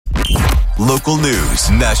Local news,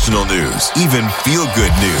 national news, even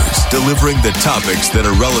feel-good news. Delivering the topics that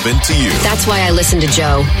are relevant to you. That's why I listen to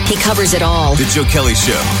Joe. He covers it all. The Joe Kelly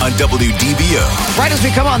Show on WDBO. Right as we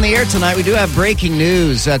come on the air tonight, we do have breaking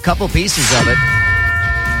news, a couple pieces of it.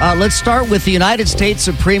 Let's start with the United States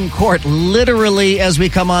Supreme Court. Literally, as we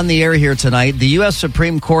come on the air here tonight, the U.S.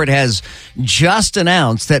 Supreme Court has just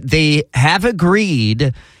announced that they have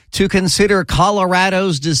agreed to consider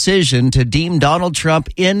Colorado's decision to deem Donald Trump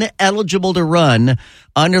ineligible to run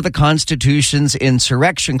under the Constitution's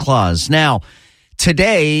insurrection clause. Now,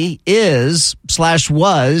 today was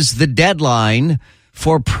the deadline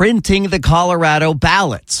for printing the Colorado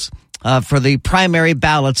ballots, for the primary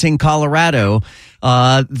ballots in Colorado.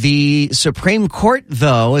 The Supreme Court,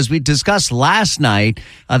 though, as we discussed last night,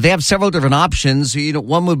 they have several different options.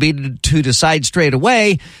 One would be to decide straight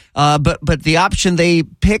away, but the option they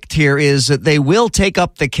picked here is that they will take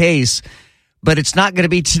up the case, but it's not going to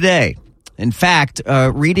be today. In fact,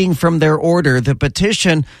 reading from their order, the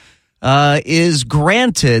petition is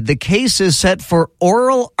granted. The case is set for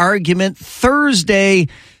oral argument Thursday,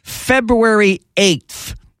 February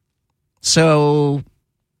 8th. So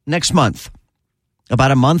next month.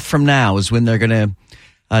 About a month from now is when they're going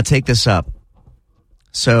to take this up.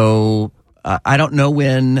 So I don't know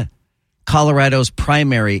when Colorado's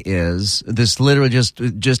primary is. This literally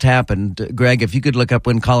just happened. Greg, if you could look up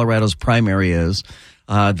when Colorado's primary is,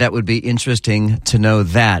 that would be interesting to know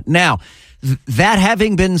that. Now, that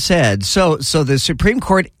having been said, so the Supreme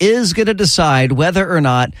Court is going to decide whether or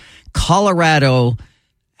not Colorado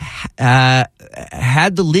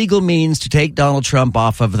had the legal means to take Donald Trump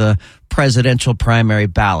off of the presidential primary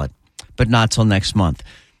ballot, but not till next month.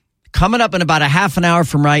 Coming up in about a half an hour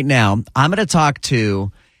from right now, I'm going to talk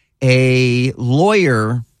to a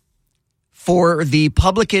lawyer for the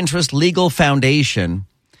Public Interest Legal Foundation,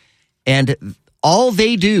 and all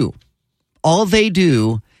they do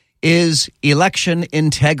is election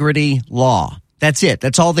integrity law. That's it.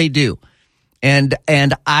 That's all they do. And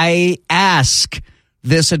I ask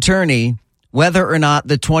this attorney whether or not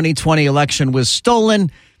the 2020 election was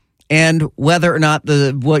stolen and whether or not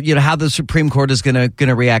how the Supreme Court is going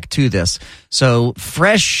to react to this. So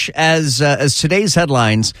fresh as today's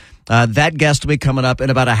headlines, that guest will be coming up in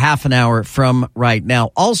about a half an hour from right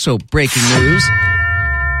now. Also breaking news,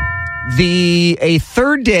 a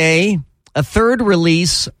third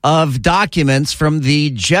release of documents from the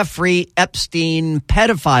Jeffrey Epstein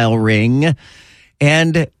pedophile ring.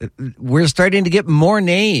 And we're starting to get more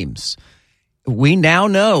names. We now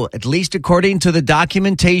know, at least according to the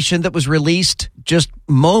documentation that was released just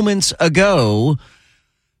moments ago,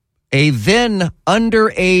 a then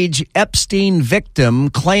underage Epstein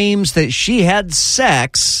victim claims that she had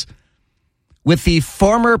sex with the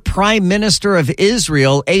former Prime Minister of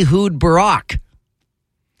Israel, Ehud Barak.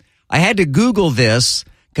 I had to Google this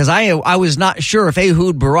because I was not sure if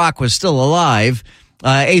Ehud Barak was still alive.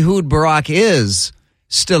 Ehud Barak is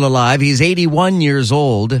still alive. He's 81 years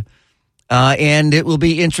old, and it will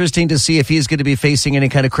be interesting to see if he's going to be facing any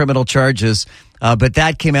kind of criminal charges. But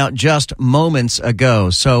that came out just moments ago.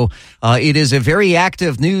 So it is a very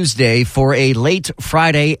active news day for a late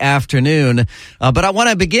Friday afternoon. But I want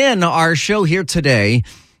to begin our show here today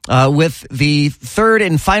with the third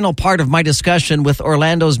and final part of my discussion with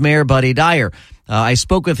Orlando's Mayor Buddy Dyer. I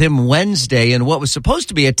spoke with him Wednesday in what was supposed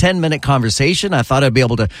to be a 10-minute conversation. I thought I'd be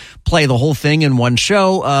able to play the whole thing in one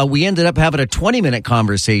show. We ended up having a 20-minute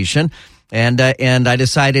conversation, and I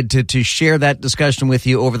decided to share that discussion with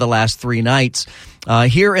you over the last 3 nights.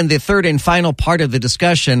 Here in the third and final part of the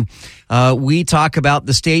discussion, we talk about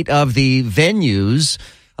the state of the venues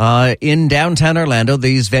in downtown Orlando,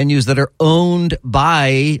 these venues that are owned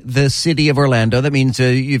by the city of Orlando. That means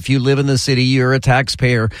if you live in the city, you're a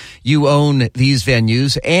taxpayer, you own these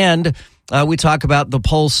venues. And we talk about the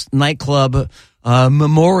Pulse nightclub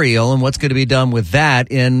memorial and what's going to be done with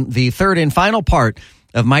that in the third and final part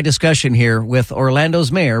of my discussion here with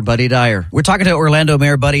Orlando's Mayor, Buddy Dyer. We're talking to Orlando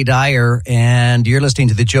Mayor Buddy Dyer, and you're listening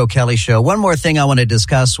to The Joe Kelly Show. One more thing I want to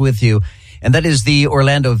discuss with you, and that is the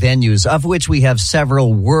Orlando venues, of which we have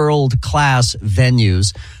several world-class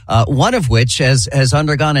venues, one of which has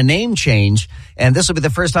undergone a name change, and this will be the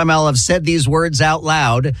first time I'll have said these words out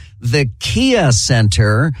loud, the Kia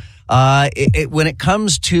Center. When it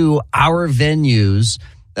comes to our venues,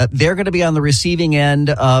 they're going to be on the receiving end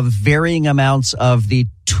of varying amounts of the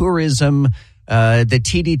tourism, the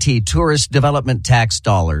TDT, Tourist Development Tax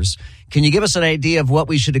dollars. Can you give us an idea of what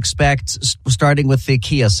we should expect, starting with the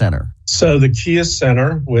Kia Center? So the Kia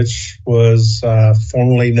Center, which was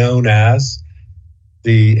formerly known as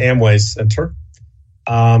the Amway Center,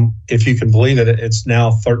 if you can believe it, it's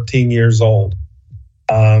now 13 years old.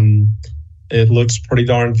 It looks pretty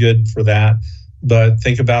darn good for that. But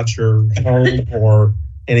think about your home or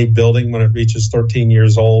any building when it reaches 13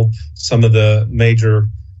 years old. Some of the major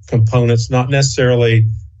components, not necessarily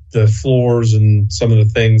the floors and some of the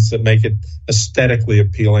things that make it aesthetically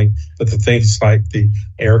appealing, but the things like the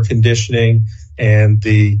air conditioning and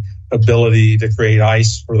the ability to create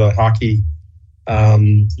ice for the hockey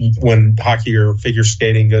when hockey or figure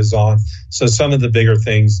skating goes on. So some of the bigger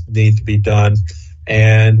things need to be done.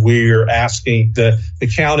 And we're asking the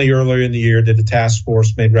county earlier in the year did a task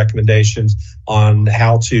force, made recommendations on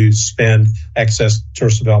how to spend excess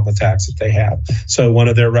tourist development tax that they have. So one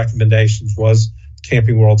of their recommendations was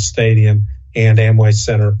Camping World Stadium and Amway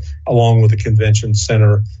Center, along with the Convention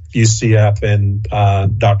Center, UCF,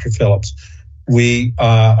 and Dr. Phillips. We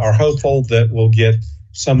are hopeful that we'll get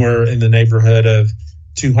somewhere in the neighborhood of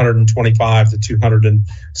 $225 to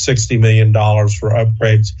 $260 million for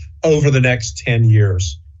upgrades over the next 10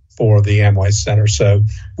 years for the Amway Center. So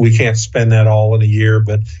we can't spend that all in a year,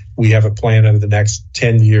 but we have a plan over the next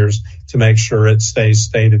 10 years to make sure it stays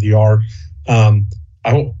state of the art.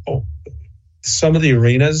 Some of the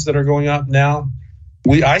arenas that are going up now,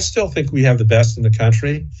 I still think we have the best in the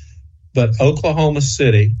country, but Oklahoma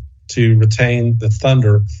City, to retain the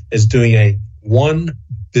Thunder, is doing a $1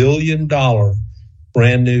 billion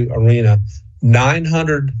brand new arena,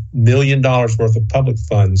 $900 million worth of public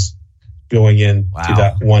funds going in to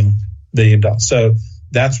that $1 billion. So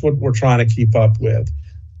that's what we're trying to keep up with.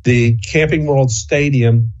 The Camping World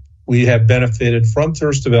Stadium, we have benefited from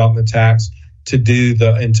tourist development tax to do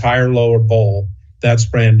the entire lower bowl. That's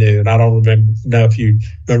brand new. And I don't know if you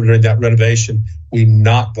remember during that renovation, we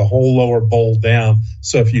knocked the whole lower bowl down.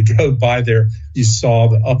 So if you drove by there, you saw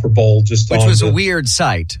the upper bowl which was a weird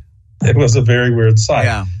sight. It was a very weird sight.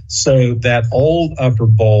 Yeah. So that old upper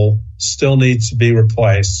bowl still needs to be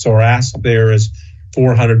replaced. So our ask there is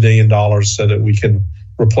 $400 million so that we can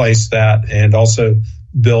replace that and also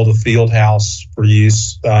build a field house for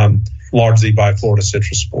use largely by Florida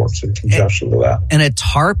Citrus Sports in conjunction with that. And a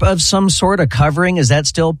tarp of some sort, a covering, is that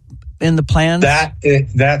still in the plans?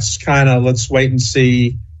 That's kind of, let's wait and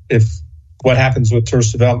see what happens with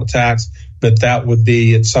tourist development tax, but that would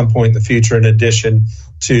be at some point in the future, in addition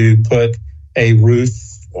to put a roof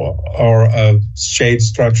or a shade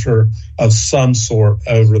structure of some sort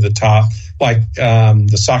over the top, like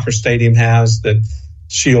the soccer stadium has, that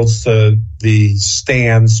shields the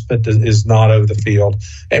stands but is not over the field.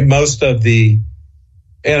 And most of the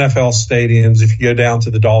NFL stadiums, if you go down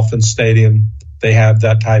to the Dolphins stadium, they have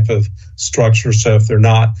that type of structure. So if they're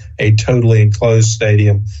not a totally enclosed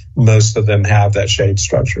stadium, most of them have that shade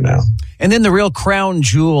structure now. And then the real crown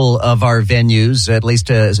jewel of our venues, at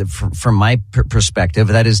least from my perspective,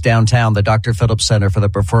 that is downtown, the Dr. Phillips Center for the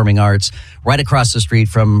Performing Arts, right across the street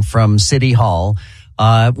from City Hall.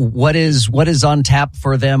 What is on tap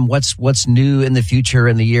for them? What's new in the future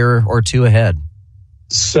in the year or two ahead?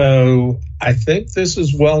 So I think this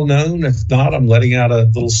is well known. If not, I'm letting out a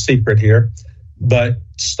little secret here. But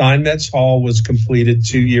Steinmetz Hall was completed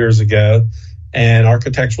 2 years ago, and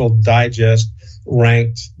Architectural Digest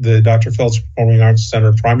ranked the Dr. Phillips Performing Arts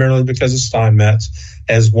Center, primarily because of Steinmetz,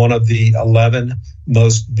 as one of the 11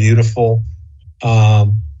 most beautiful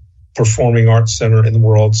performing arts center in the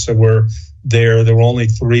world. So we're there. There were only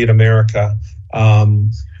 3 in America,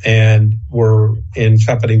 and we're in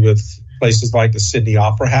company with places like the Sydney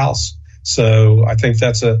Opera House. So I think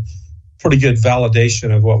that's a pretty good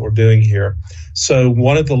validation of what we're doing here. So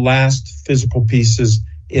one of the last physical pieces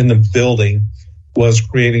in the building was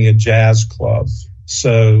creating a jazz club.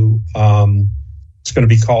 So it's going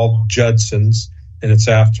to be called Judson's, and it's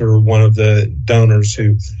after one of the donors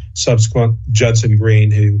who subsequent Judson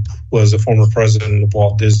Green, who was a former president of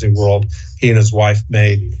Walt Disney World. He and his wife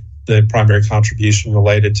made the primary contribution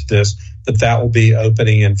related to this, but that will be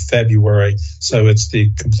opening in February. So it's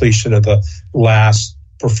the completion of the last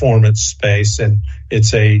performance space, and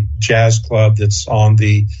it's a jazz club that's on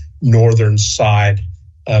the northern side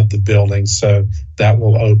of the building. So that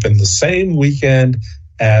will open the same weekend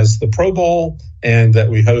as the Pro Bowl and that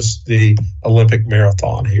we host the Olympic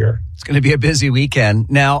Marathon here. It's going to be a busy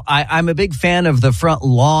weekend. Now, I'm a big fan of the front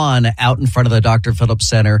lawn out in front of the Dr. Phillips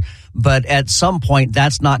Center, but at some point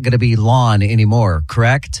that's not going to be lawn anymore,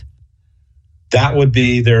 correct? That would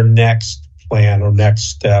be their next plan or next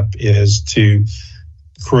step, is to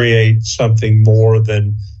create something more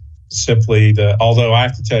than simply although I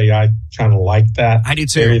have to tell you, I kind of like that. I do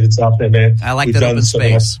too. Area that's out there, man. I like that open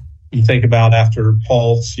space. You think about after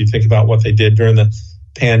Pulse, you think about what they did during the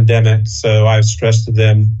pandemic. So I've stressed to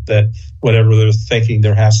them that whatever they're thinking,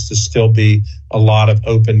 there has to still be a lot of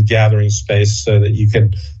open gathering space so that you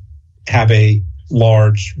can have a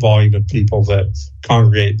large volume of people that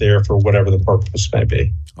congregate there for whatever the purpose may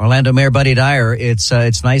be. Orlando Mayor Buddy Dyer, it's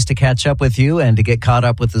nice to catch up with you and to get caught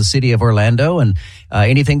up with the city of Orlando. And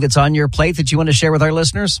anything that's on your plate that you want to share with our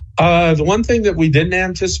listeners? The one thing that we didn't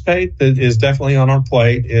anticipate that is definitely on our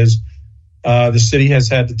plate is the city has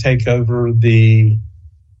had to take over the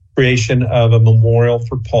creation of a memorial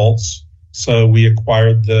for Pulse. So we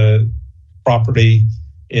acquired the property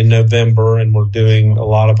in November, and we're doing a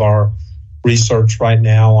lot of our research right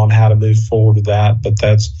now on how to move forward with that. But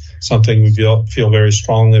that's something we feel very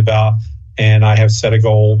strongly about. And I have set a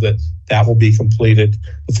goal that will be completed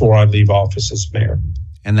before I leave office as mayor.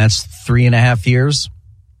 And that's 3.5 years?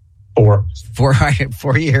 4.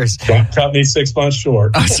 4 years. Cut me 6 months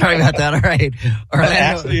short. Oh, sorry about that. All right. Orlando.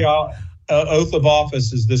 Actually, oath of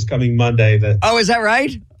office is this coming Monday. Oh, is that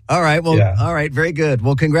right? All right. Well, yeah. All right. Very good.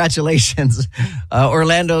 Well, congratulations.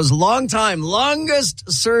 Orlando's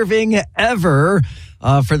longest serving ever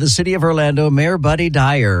for the city of Orlando, Mayor Buddy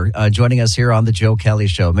Dyer, joining us here on the Joe Kelly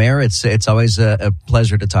Show. Mayor, it's always a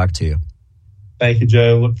pleasure to talk to you. Thank you,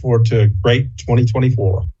 Joe. Look forward to a great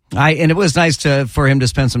 2024. And it was nice for him to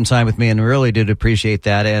spend some time with me, and we really did appreciate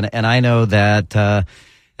that. And I know that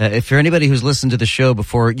if you're anybody who's listened to the show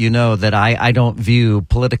before, you know that I don't view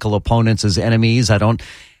political opponents as enemies. I don't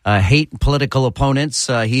hate political opponents.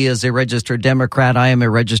 He is a registered Democrat. I am a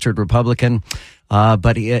registered Republican.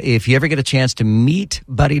 But if you ever get a chance to meet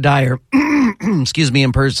Buddy Dyer,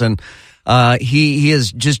 in person, he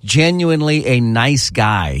is just genuinely a nice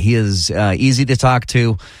guy. He is easy to talk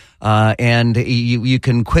to. And you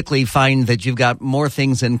can quickly find that you've got more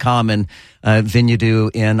things in common than you do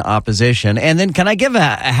in opposition. And then can I give a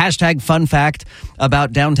hashtag fun fact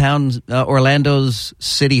about downtown Orlando's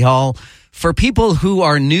City Hall? For people who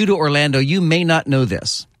are new to Orlando, you may not know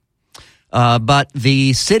this. But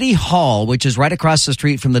the City Hall, which is right across the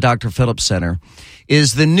street from the Dr. Phillips Center,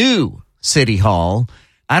 is the new City Hall.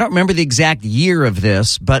 I don't remember the exact year of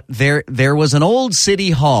this, but there was an old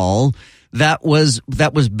City Hall that was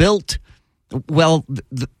built. Well,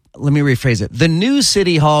 let me rephrase it. The new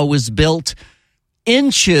City Hall was built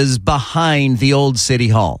inches behind the old City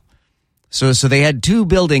Hall. So they had two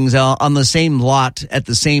buildings on the same lot at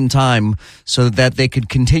the same time so that they could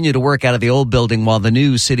continue to work out of the old building while the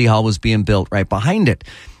new City Hall was being built right behind it.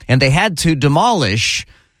 And they had to demolish,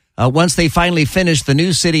 once they finally finished the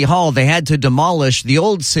new City Hall, they had to demolish the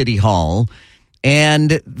old City Hall.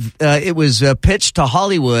 And it was pitched to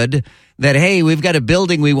Hollywood that, hey, we've got a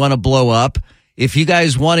building we want to blow up. If you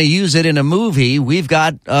guys want to use it in a movie, we've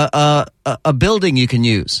got a building you can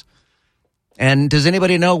use. And does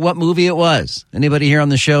anybody know what movie it was? Anybody here on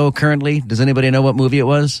the show currently? Does anybody know what movie it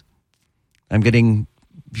was?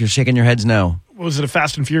 You're shaking your heads no. Was it a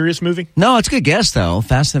Fast and Furious movie? No, it's a good guess, though.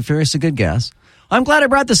 Fast and Furious is a good guess. I'm glad I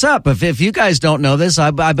brought this up. If you guys don't know this,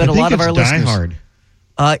 I bet a lot of our listeners. Die Hard.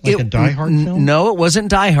 Like a Die Hard film? No, it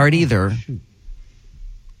wasn't Die Hard either. Shoot.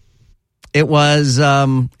 It was,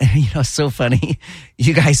 so funny.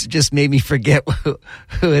 You guys just made me forget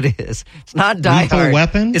who it is. It's not Die Hard. Lethal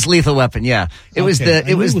Weapon? It's Lethal Weapon, yeah. I think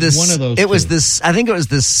it was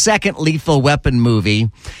the second Lethal Weapon movie.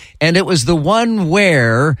 And it was the one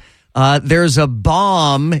where, there's a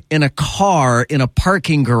bomb in a car in a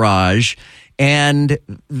parking garage. And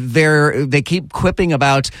they keep quipping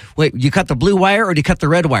about, wait, you cut the blue wire or do you cut the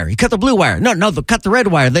red wire? You cut the blue wire. No, cut the red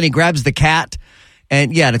wire. Then he grabs the cat.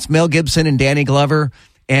 And yeah, it's Mel Gibson and Danny Glover,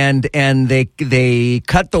 and they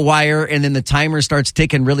cut the wire, and then the timer starts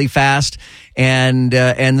ticking really fast, and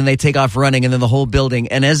then they take off running, and then the whole building.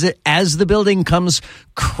 And as the building comes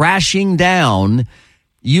crashing down,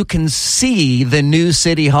 you can see the new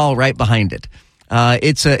City Hall right behind it.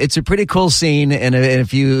 It's a pretty cool scene, and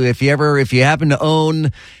if you happen to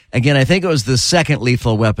own, again, I think it was the second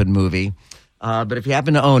Lethal Weapon movie. But if you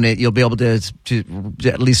happen to own it, you'll be able to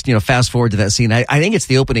at least, fast forward to that scene. I think it's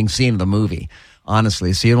the opening scene of the movie,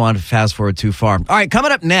 honestly. So you don't want to fast forward too far. All right,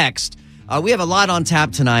 coming up next, we have a lot on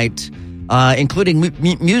tap tonight, including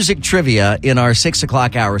music trivia in our 6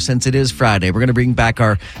 o'clock hour. Since it is Friday, we're going to bring back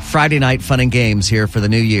our Friday night fun and games here for the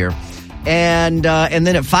new year. And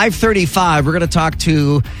then at 5:35, we're going to talk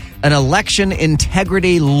to an election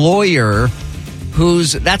integrity lawyer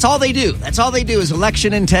that's all they do. That's all they do is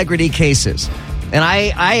election integrity cases. And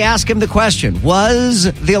I ask him the question,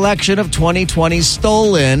 was the election of 2020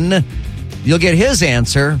 stolen? You'll get his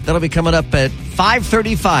answer. That'll be coming up at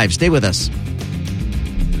 5:35. Stay with us.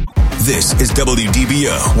 This is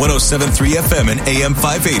WDBO 107.3 FM and AM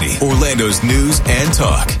 580, Orlando's news and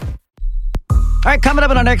talk. All right, coming up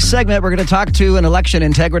in our next segment, we're going to talk to an election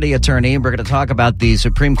integrity attorney. We're going to talk about the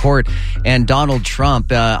Supreme Court and Donald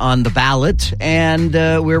Trump on the ballot. And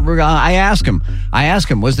I ask him,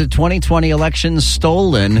 was the 2020 election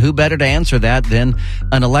stolen? Who better to answer that than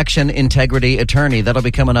an election integrity attorney? That'll be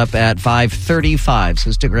coming up at 5:35. So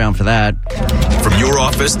stick around for that. From your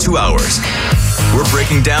office to ours, we're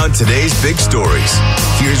breaking down today's big stories.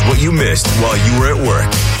 Here's what you missed while you were at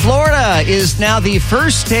work. Florida is now the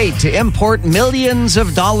first state to import millions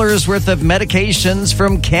of dollars worth of medications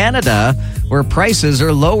from Canada, where prices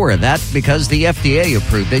are lower. That's because the FDA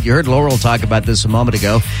approved it. You heard Laurel talk about this a moment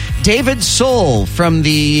ago. David Soul from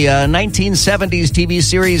the 1970s TV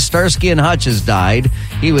series Starsky and Hutch has died.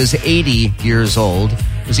 He was 80 years old.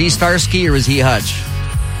 Was he Starsky or was he Hutch?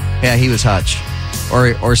 Yeah, he was Hutch.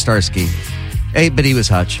 Or Starsky. Hey, but he was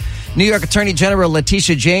Hutch. New York Attorney General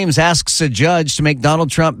Letitia James asks a judge to make Donald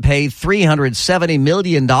Trump pay $370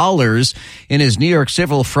 million in his New York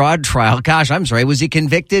civil fraud trial. Gosh, I'm sorry. Was he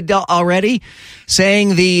convicted already?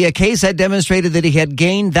 Saying the case had demonstrated that he had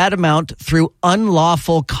gained that amount through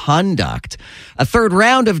unlawful conduct. A third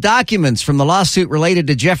round of documents from the lawsuit related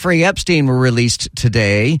to Jeffrey Epstein were released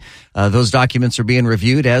today. Those documents are being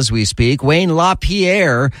reviewed as we speak. Wayne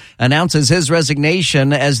LaPierre announces his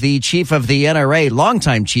resignation as the chief of the NRA,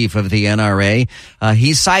 longtime chief of the NRA.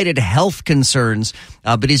 He cited health concerns,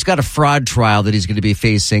 but he's got a fraud trial that he's going to be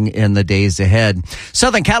facing in the days ahead.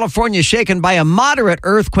 Southern California shaken by a moderate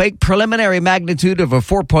earthquake, preliminary magnitude of a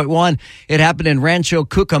 4.1. It happened in Rancho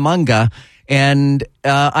Cucamonga. And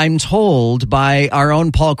I'm told by our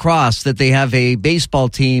own Paul Cross that they have a baseball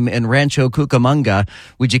team in Rancho Cucamonga.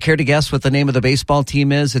 Would you care to guess what the name of the baseball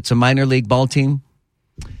team is? It's a minor league ball team.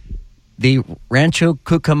 The Rancho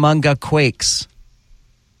Cucamonga Quakes.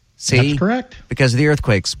 See? That's correct. Because of the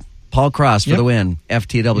earthquakes. Paul Cross for the win,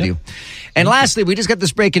 FTW. Yep. And lastly, we just got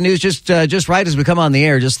this breaking news just right as we come on the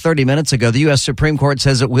air, just 30 minutes ago. The U.S. Supreme Court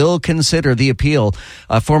says it will consider the appeal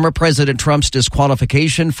of former President Trump's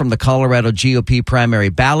disqualification from the Colorado GOP primary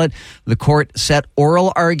ballot. The court set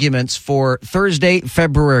oral arguments for Thursday,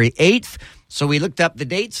 February 8th. So we looked up the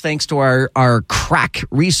dates thanks to our crack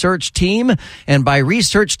research team. And by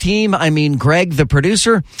research team, I mean Greg, the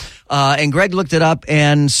producer. And Greg looked it up.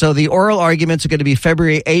 And so the oral arguments are going to be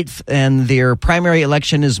February 8th, and their primary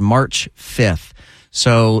election is March 5th.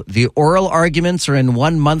 So the oral arguments are in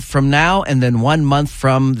 1 month from now, and then 1 month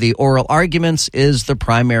from the oral arguments is the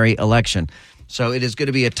primary election. So it is going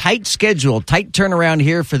to be a tight schedule, tight turnaround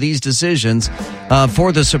here for these decisions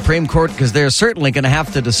for the Supreme Court, because they're certainly going to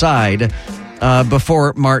have to decide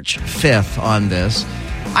before March 5th on this.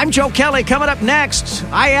 I'm Joe Kelly. Coming up next,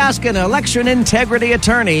 I ask an election integrity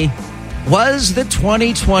attorney, was the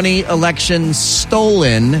 2020 election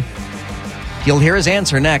stolen? You'll hear his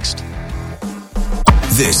answer next.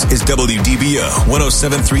 This is WDBO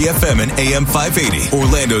 107.3 FM and AM 580,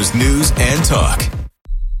 Orlando's news and talk.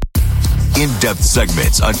 In-depth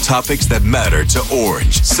segments on topics that matter to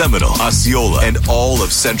Orange, Seminole, Osceola, and all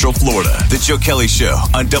of Central Florida. The Joe Kelly Show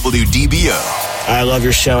on WDBO. I love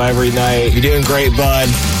your show every night. You're doing great, bud.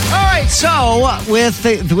 All right, so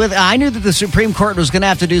I knew that the Supreme Court was going to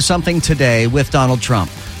have to do something today with Donald Trump.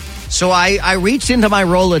 So I reached into my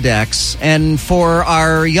Rolodex, and for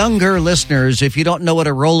our younger listeners, if you don't know what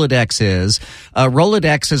a Rolodex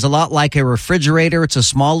is a lot like a refrigerator. It's a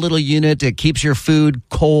small little unit. It keeps your food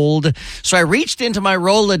cold. So I reached into my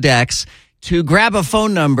Rolodex to grab a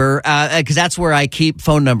phone number, because that's where I keep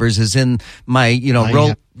phone numbers, is in my, you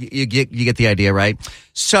get the idea, right?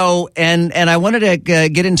 So, and I wanted to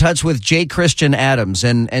get in touch with J. Christian Adams,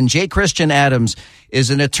 and J. Christian Adams is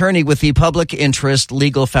an attorney with the Public Interest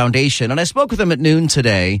Legal Foundation. And I spoke with him at noon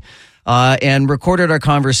today, and recorded our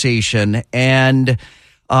conversation. And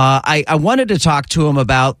I wanted to talk to him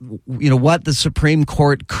about, what the Supreme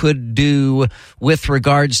Court could do with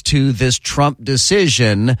regards to this Trump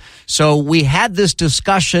decision. So we had this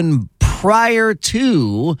discussion prior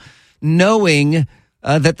to knowing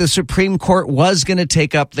that the Supreme Court was going to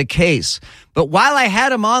take up the case. But while I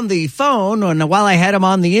had him on the phone, and while I had him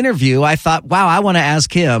on the interview, I thought, wow, I want to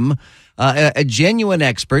ask him, a genuine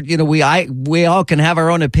expert. We all can have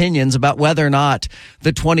our own opinions about whether or not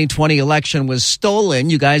the 2020 election was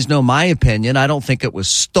stolen. You guys know my opinion. I don't think it was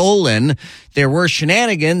stolen. There were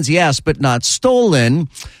shenanigans, yes, but not stolen.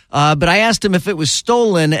 But I asked him if it was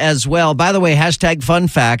stolen as well. By the way, hashtag fun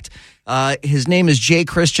fact. His name is J.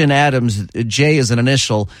 Christian Adams. J is an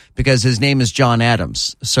initial because his name is John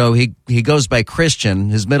Adams. So he goes by Christian,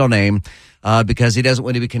 his middle name, because he doesn't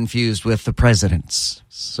want to be confused with the presidents.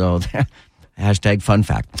 So hashtag fun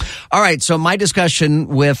fact. All right. So my discussion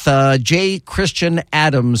with J. Christian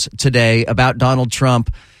Adams today about Donald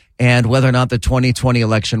Trump and whether or not the 2020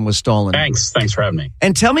 election was stolen. Thanks for having me.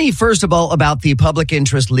 And tell me, first of all, about the Public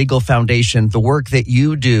Interest Legal Foundation, the work that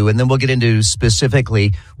you do, and then we'll get into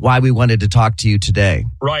specifically why we wanted to talk to you today.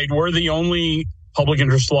 Right. We're the only public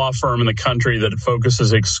interest law firm in the country that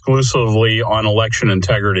focuses exclusively on election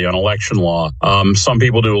integrity, on election law. Some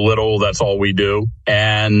people do a little, that's all we do.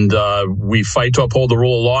 And we fight to uphold the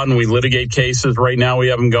rule of law, and we litigate cases. Right now, we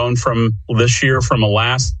have them going from this year from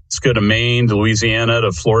Alaska to Maine to Louisiana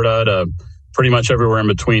to Florida to pretty much everywhere in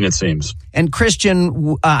between, it seems. And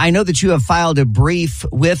Christian, I know that you have filed a brief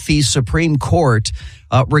with the Supreme Court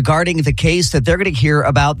regarding the case that they're going to hear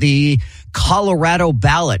about the Colorado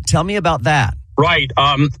ballot. Tell me about that. Right.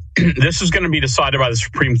 This is going to be decided by the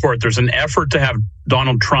Supreme Court. There's an effort to have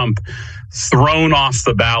Donald Trump thrown off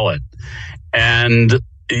the ballot. And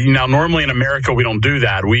now, normally in America, we don't do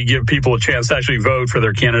that. We give people a chance to actually vote for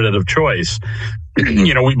their candidate of choice.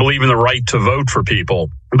 We believe in the right to vote for people.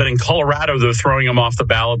 But in Colorado, they're throwing him off the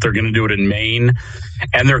ballot. They're going to do it in Maine.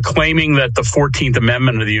 And they're claiming that the 14th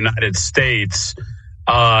Amendment of the United States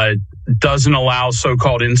doesn't allow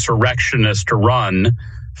so-called insurrectionists to run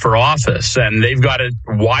for office. And they've got it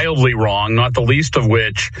wildly wrong, not the least of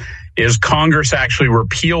which is Congress actually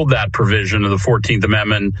repealed that provision of the 14th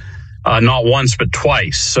Amendment not once but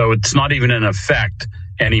twice. So it's not even in effect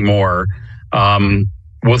anymore, in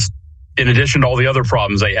addition to all the other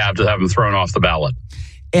problems they have to have them thrown off the ballot.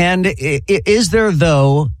 And is there,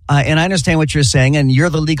 though, and I understand what you're saying, and you're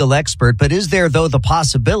the legal expert, but is there, though, the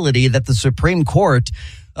possibility that the Supreme Court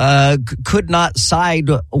could not side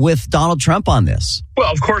with Donald Trump on this?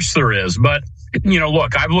 Well, of course there is. But,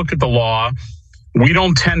 look, I've looked at the law. We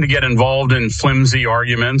don't tend to get involved in flimsy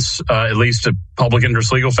arguments, at least at Public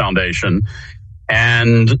Interest Legal Foundation.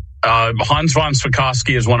 And Hans von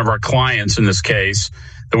Spakovsky is one of our clients in this case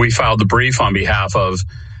that we filed the brief on behalf of.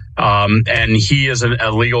 And he is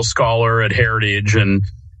a legal scholar at Heritage. And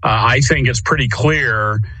I think it's pretty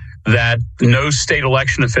clear that no state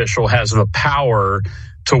election official has the power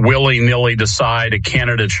to willy-nilly decide a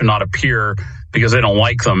candidate should not appear because they don't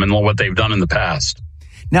like them and what they've done in the past.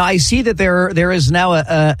 Now, I see that there is now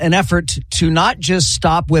an effort to not just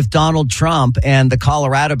stop with Donald Trump and the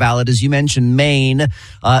Colorado ballot. As you mentioned, Maine.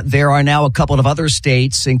 There are now a couple of other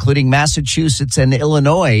states, including Massachusetts and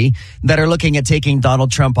Illinois, that are looking at taking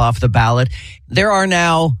Donald Trump off the ballot. There are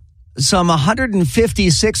now some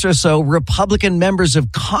 156 or so Republican members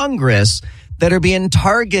of Congress that are being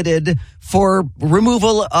targeted for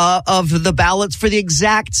removal of the ballots for the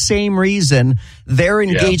exact same reason, their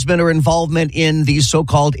engagement or involvement in the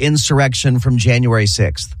so-called insurrection from January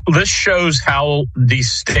 6th. This shows how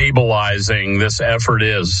destabilizing this effort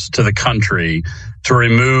is to the country to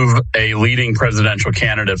remove a leading presidential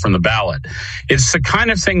candidate from the ballot. It's the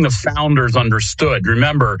kind of thing the founders understood.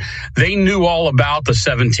 Remember, they knew all about the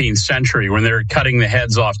 17th century when they were cutting the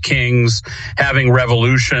heads off kings, having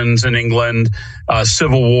revolutions in England,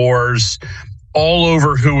 civil wars, all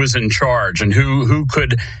over who was in charge and who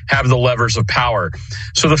could have the levers of power.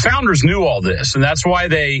 So the founders knew all this, and that's why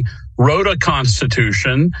they wrote a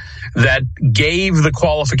constitution that gave the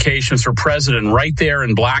qualifications for president right there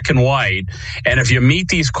in black and white. And if you meet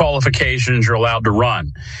these qualifications, you're allowed to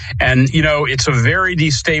run. And, it's a very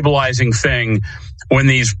destabilizing thing when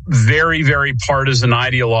these very, very partisan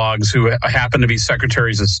ideologues who happen to be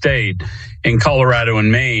secretaries of state in Colorado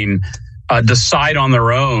and Maine decide on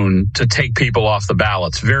their own to take people off the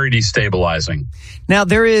ballots. Very destabilizing. Now,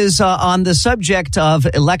 there is, on the subject of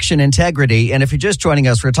election integrity, and if you're just joining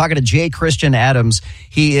us, we're talking to J. Christian Adams.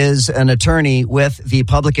 He is an attorney with the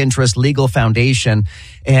Public Interest Legal Foundation.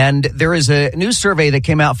 And there is a new survey that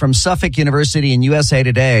came out from Suffolk University and USA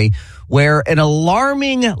Today where an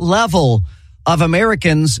alarming level of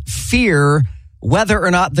Americans fear whether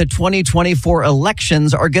or not the 2024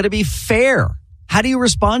 elections are going to be fair. How do you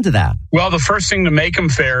respond to that? Well, the first thing to make them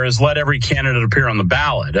fair is let every candidate appear on the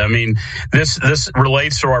ballot. I mean, this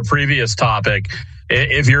relates to our previous topic.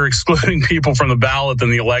 If you're excluding people from the ballot, then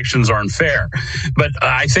the elections aren't fair. But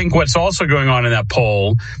I think what's also going on in that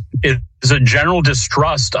poll is a general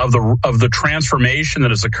distrust of the transformation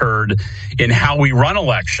that has occurred in how we run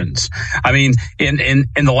elections. I mean, in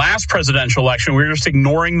the last presidential election, we were just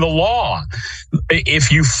ignoring the law.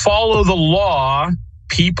 If you follow the law,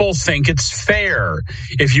 people think it's fair.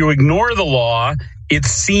 If you ignore the law, it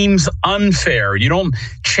seems unfair. You don't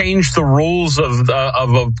change the rules of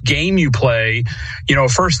a game you play.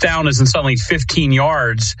 First down isn't suddenly 15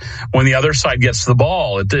 yards when the other side gets the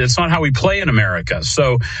ball. It's not how we play in America.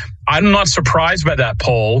 So I'm not surprised by that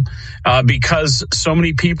poll because so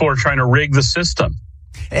many people are trying to rig the system.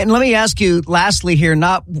 And let me ask you lastly here,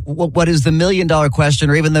 not what is the $1 million question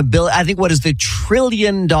or even I think what is the $1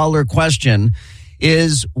 trillion question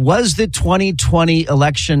is, was the 2020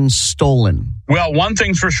 election stolen? Well, one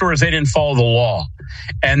thing's for sure is they didn't follow the law.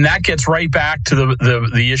 And that gets right back to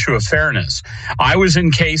the issue of fairness. I was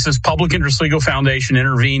in cases, Public Interest Legal Foundation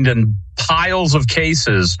intervened in piles of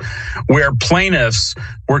cases where plaintiffs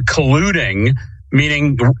were colluding,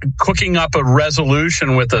 meaning cooking up a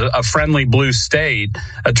resolution with a friendly blue state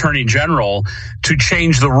attorney general to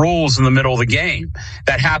change the rules in the middle of the game.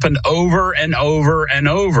 That happened over and over and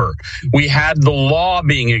over. We had the law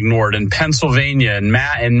being ignored in Pennsylvania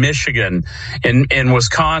and Michigan, in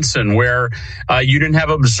Wisconsin, where you didn't have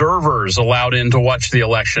observers allowed in to watch the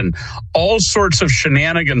election. All sorts of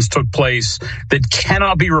shenanigans took place that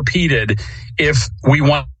cannot be repeated if we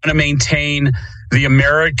want to maintain the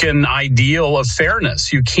American ideal of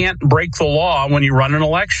fairness. You can't break the law when you run an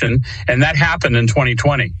election, and that happened in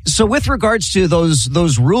 2020. So with regards to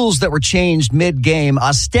those rules that were changed mid-game,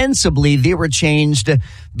 ostensibly they were changed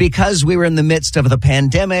because we were in the midst of the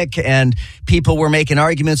pandemic and people were making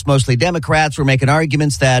arguments, mostly Democrats were making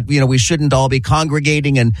arguments that, we shouldn't all be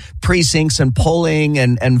congregating in precincts and polling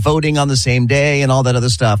and voting on the same day and all that other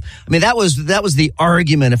stuff. I mean, that was the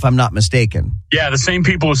argument, if I'm not mistaken. Yeah, the same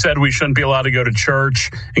people who said we shouldn't be allowed to go to church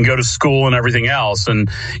and go to school and everything else. And,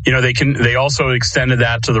 they also extended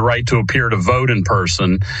that to the right to appear to vote in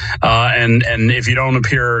person. And if you don't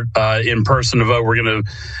appear in person to vote,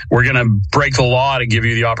 we're gonna break the law to give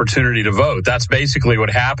you the opportunity to vote. That's basically what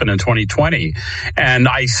happened in 2020. And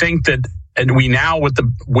I think that we now, with the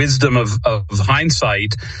wisdom of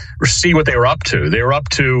hindsight, see what they were up to. They were up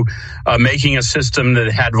to making a system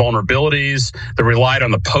that had vulnerabilities, that relied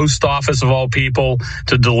on the post office, of all people,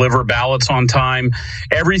 to deliver ballots on time.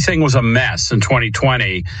 Everything was a mess in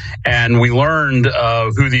 2020, and we learned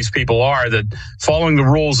who these people are, that following the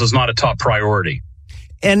rules is not a top priority.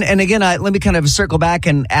 And again, let me kind of circle back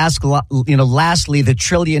and ask, lastly, the $1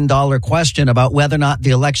 trillion question about whether or not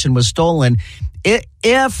the election was stolen.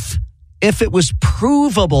 If it was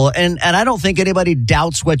provable, and I don't think anybody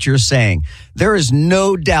doubts what you're saying, there is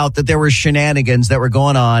no doubt that there were shenanigans that were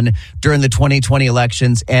going on during the 2020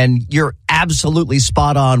 elections, and you're absolutely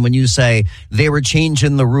spot on when you say they were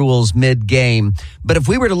changing the rules mid-game. But if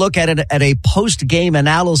we were to look at it at a post-game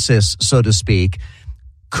analysis, so to speak,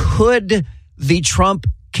 could the Trump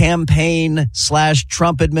campaign /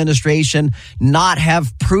 Trump administration not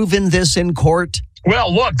have proven this in court?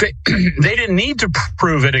 Well, look, they didn't need to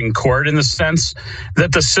prove it in court, in the sense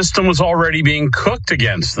that the system was already being cooked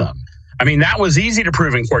against them. I mean, that was easy to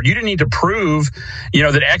prove in court. You didn't need to prove,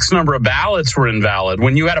 that X number of ballots were invalid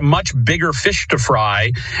when you had a much bigger fish to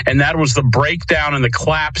fry. And that was the breakdown and the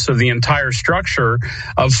collapse of the entire structure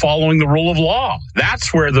of following the rule of law.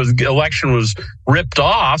 That's where the election was ripped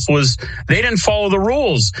off, was they didn't follow the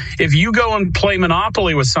rules. If you go and play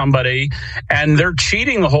Monopoly with somebody and they're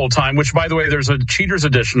cheating the whole time, which, by the way, there's a cheater's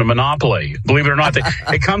edition of Monopoly. Believe it or not,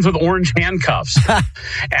 it comes with orange handcuffs.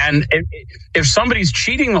 And if somebody's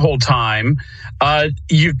cheating the whole time,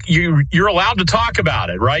 you're allowed to talk about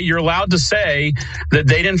it, right? You're allowed to say that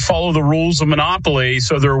they didn't follow the rules of Monopoly,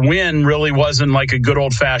 so their win really wasn't like a good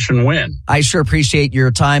old-fashioned win. I sure appreciate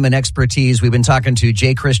your time and expertise. We've been talking to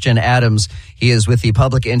J. Christian Adams. He is with the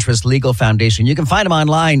Public Interest Legal Foundation. You can find him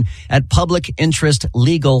online at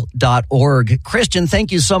publicinterestlegal.org. Christian,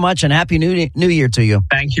 thank you so much, and Happy New Year to you.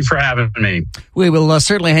 Thank you for having me. We will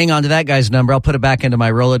certainly hang on to that guy's number. I'll put it back into my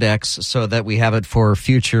Rolodex so that we have it for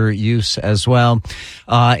future use as well.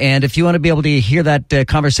 And if you want to be able to hear that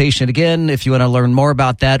conversation again, if you want to learn more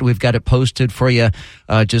about that, we've got it posted for you.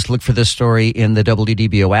 Just look for this story in the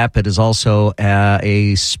WDBO app. It is also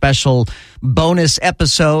a special bonus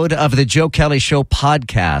episode of the Joe Kelly Show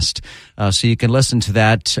podcast. So you can listen to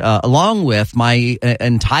that along with my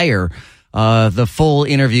entire the full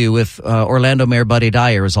interview with Orlando Mayor Buddy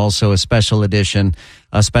Dyer is also a special edition,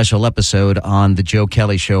 a special episode on the Joe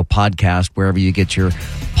Kelly Show podcast, wherever you get your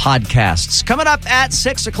podcasts. Coming up at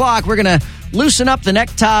 6 o'clock, we're going to loosen up the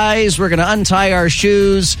neckties. We're going to untie our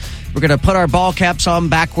shoes. We're going to put our ball caps on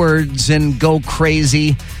backwards and go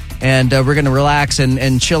crazy. And we're going to relax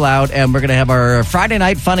and chill out. And we're going to have our Friday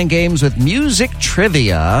night fun and games with music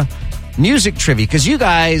trivia. Music trivia, because you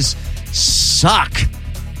guys suck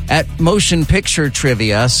at motion picture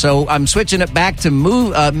trivia. So I'm switching it back to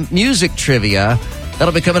music trivia.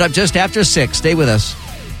 That'll be coming up just after 6. Stay with us.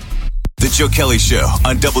 The Joe Kelly Show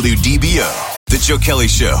on WDBO. The Joe Kelly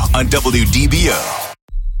Show on WDBO.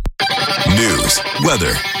 News,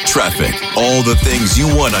 weather, traffic, all the things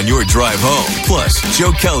you want on your drive home. Plus,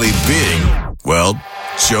 Joe Kelly being, well,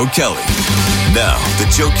 Joe Kelly. Now, The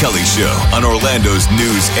Joe Kelly Show on Orlando's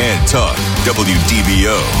News and Talk,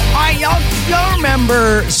 WDBO. All right, y'all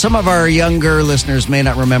remember, some of our younger listeners may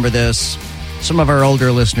not remember this. Some of our older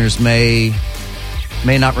listeners may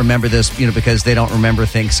not remember this, because they don't remember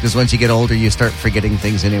things. Because once you get older, you start forgetting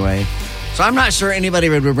things anyway. So I'm not sure anybody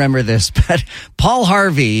would remember this, but Paul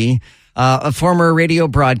Harvey, a former radio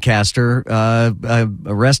broadcaster,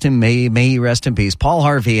 may he rest in peace. Paul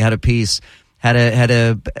Harvey had a piece, had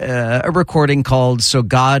a recording called "So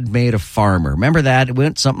God Made a Farmer." Remember that? It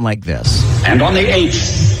went something like this. And on the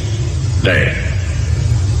 8th day,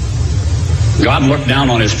 God looked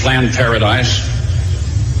down on his planned paradise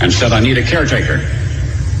and said, "I need a caretaker."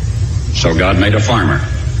 So God made a farmer.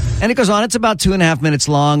 And it goes on. It's about 2.5 minutes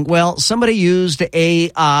long. Well, somebody used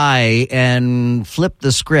AI and flipped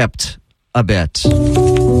the script a bit.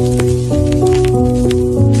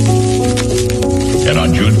 And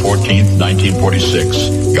on June 14th,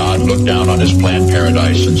 1946, God looked down on his planned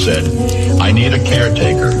paradise and said, "I need a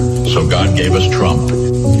caretaker." So God gave us Trump.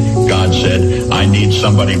 God said, "I need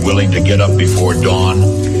somebody willing to get up before dawn,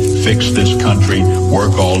 fix this country,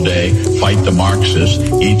 work all day, fight the Marxists,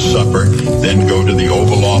 eat supper, then go to the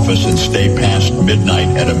Oval Office and stay past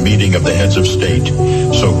midnight at a meeting of the heads of state."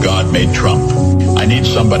 So God made Trump. "I need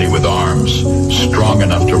somebody with arms, strong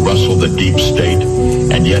enough to rustle the deep state,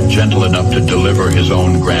 and yet gentle enough to deliver his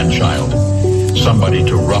own grandchild. Somebody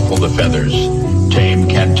to ruffle the feathers, tame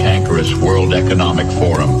cantankerous World Economic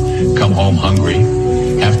Forum, come home hungry,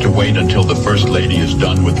 have to wait until the First Lady is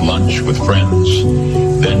done with lunch with friends,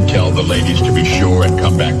 then tell the ladies to be sure and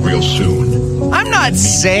come back real soon." I'm not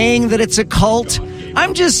saying that it's a cult.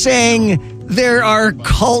 I'm just saying there are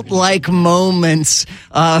cult-like moments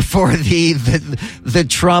for the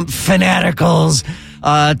Trump fanaticals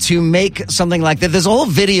to make something like that. There's a whole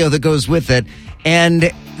video that goes with it,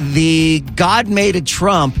 and the God Made a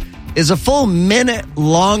Trump is a full minute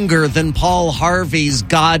longer than Paul Harvey's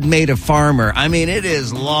God Made a Farmer. I mean, it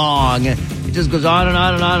is long. It just goes on and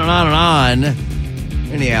on and on and on and on.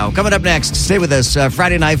 Anyhow, coming up next, stay with us.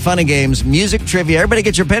 Friday night fun and games, music trivia. Everybody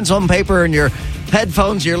get your pencil and paper and your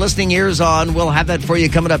headphones, your listening ears on. We'll have that for you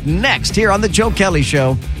coming up next here on The Joe Kelly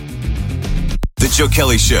Show. The Joe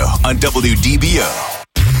Kelly Show on WDBO.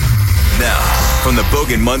 Now, from the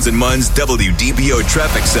Bogan Munz & Munz WDBO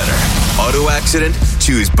Traffic Center. Auto accident?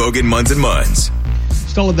 Choose Bogan Munz & Munz.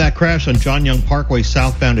 Still of that crash on John Young Parkway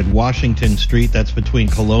southbound at Washington Street. That's between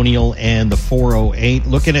Colonial and the 408.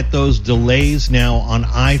 Looking at those delays now on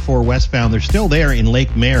I-4 westbound. They're still there in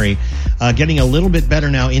Lake Mary. Getting a little bit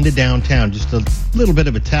better now into downtown. Just a little bit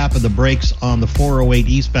of a tap of the brakes on the 408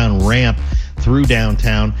 eastbound ramp through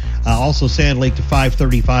downtown. Also Sand Lake to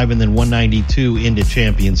 535 and then 192 into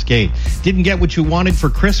Champions Gate. Didn't get what you wanted for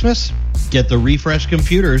Christmas? Get the Refresh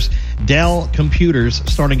computers. Dell computers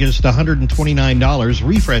starting at just $129.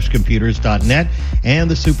 Refreshcomputers.net and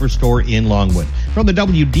the Superstore in Longwood. From the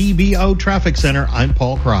WDBO Traffic Center, I'm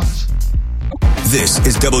Paul Cross. This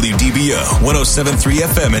is WDBO 107.3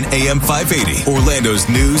 FM and AM 580, Orlando's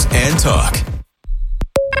News and Talk.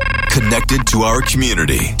 Connected to our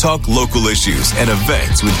community. Talk local issues and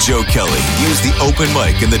events with Joe Kelly. Use the open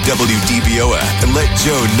mic in the WDBO app and let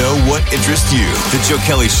Joe know what interests you. The Joe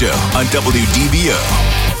Kelly Show on WDBO.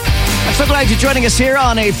 I'm so glad you're joining us here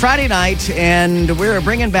on a Friday night, and we're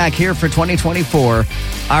bringing back here for 2024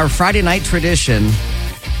 our Friday night tradition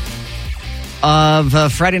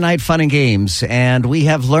of Friday night fun and games. And we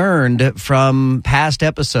have learned from past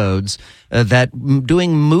episodes that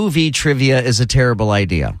doing movie trivia is a terrible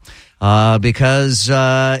idea. Because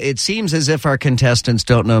it seems as if our contestants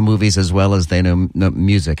don't know movies as well as they know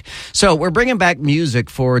music. So we're bringing back music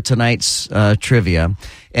for tonight's trivia.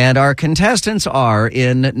 And our contestants are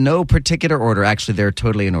in no particular order. Actually, they're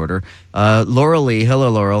totally in order. Laurel Lee. Hello,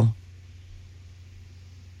 Laurel.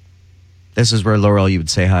 This is where, Laurel, you would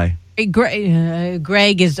say hi.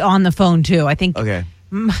 Greg is on the phone, too. I think. Okay.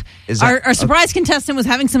 Our surprise contestant was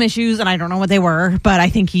having some issues, and I don't know what they were, but I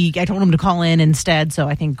think I told him to call in instead, so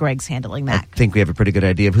I think Greg's handling that. I think we have a pretty good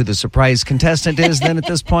idea of who the surprise contestant is then at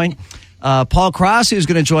this point. Paul Cross, who's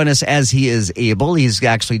going to join us as he is able. He's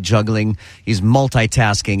actually juggling. He's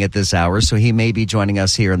multitasking at this hour, so he may be joining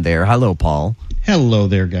us here and there. Hello, Paul. Hello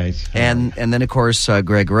there, guys. And then, of course,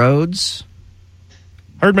 Greg Rhodes.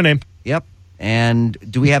 Heard my name. Yep. And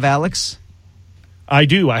do we have Alex? I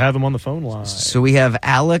do. I have him on the phone line. So we have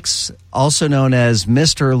Alex, also known as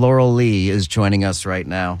Mr. Laurel Lee, is joining us right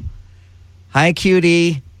now. Hi,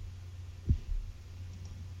 cutie.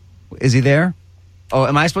 Is he there? Oh,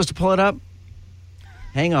 am I supposed to pull it up?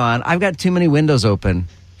 Hang on. I've got too many windows open.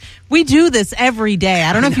 We do this every day.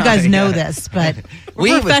 I don't know if you guys know this, but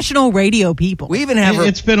we're professional radio people. We even have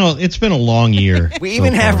it's been a long year. We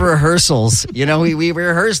even have rehearsals. You know, we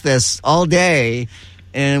rehearse this all day,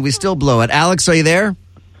 and we still blow it. Alex, are you there?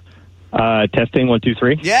 Testing 1, 2,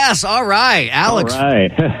 3. Yes, all right, Alex. All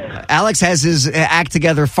right. Alex has his act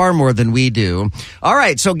together far more than we do. All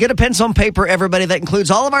right, so get a pencil and paper, everybody. That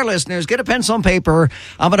includes all of our listeners. Get a pencil and paper.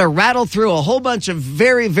 I'm going to rattle through a whole bunch of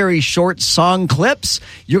very, very short song clips.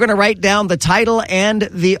 You're going to write down the title and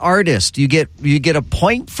the artist. You get a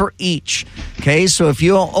point for each. Okay, so if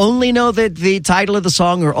you only know the title of the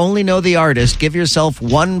song or only know the artist, give yourself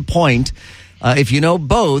 1 point. If you know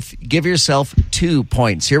both, give yourself 2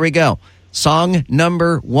 points. Here we go. Song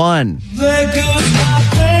number 1.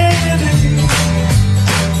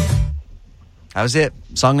 How's it?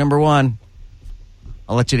 Song number 1.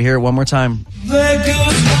 I'll let you hear it one more time.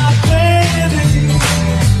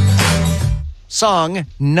 Song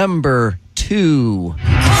number 2.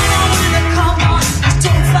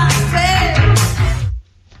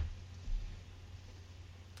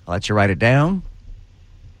 I'll let you write it down.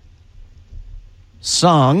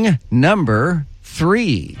 Song number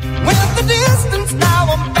 3. With the distance, now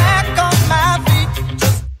I'm back on my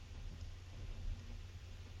feet.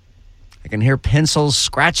 I can hear pencils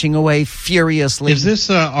scratching away furiously. Is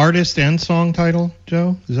this artist and song title,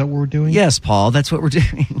 Joe? Is that what we're doing? Yes, Paul, that's what we're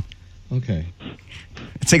doing. Okay.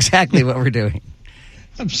 It's exactly what we're doing.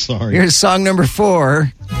 I'm sorry. Here's song number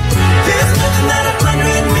 4.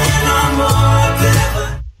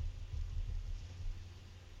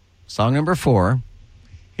 Song number 4.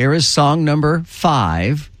 Here is song number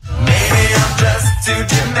 5. Maybe I'm just too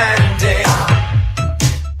demanding.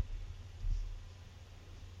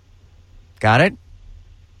 Got it?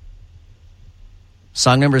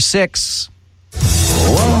 Song number 6.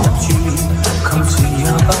 Won't you come see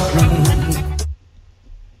about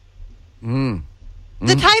me?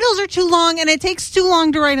 The titles are too long, and it takes too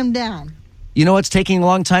long to write them down. You know what's taking a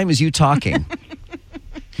long time is you talking.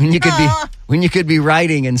 When you could be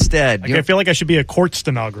writing instead. I feel like I should be a court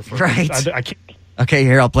stenographer. Right. I can't. Okay,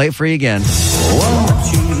 here, I'll play it for you again.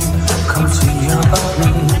 Won't you come see about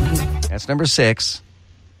me? That's number 6.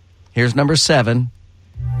 Here's number 7.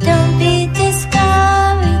 Don't be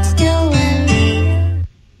discouraged, don't worry.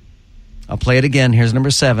 I'll play it again. Here's number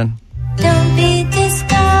 7. Don't be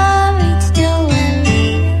discouraged, don't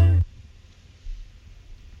worry.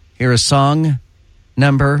 Here is song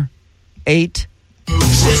number 8.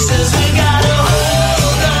 Sisters, we gotta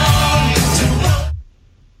hold on.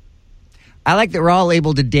 I like that we're all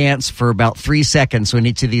able to dance for about 3 seconds when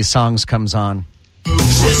each of these songs comes on.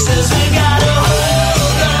 Sisters, we gotta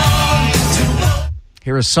hold on.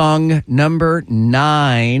 Here is song number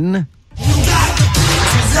 9.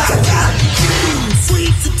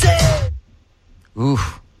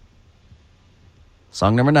 Oof.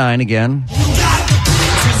 Song number 9 again.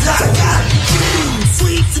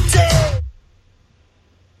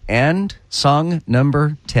 And song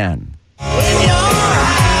number 10.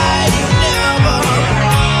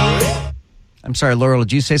 I'm sorry, Laurel,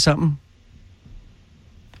 did you say something?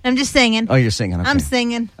 I'm just singing. Oh, you're singing. Okay. I'm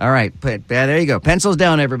singing. All right. There you go. Pencils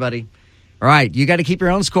down, everybody. All right. You got to keep your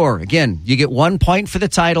own score. Again, you get 1 point for the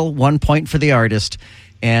title, 1 point for the artist.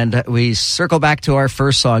 And we circle back to our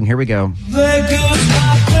first song. Here we go.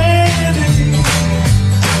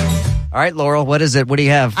 All right, Laurel, what is it? What do you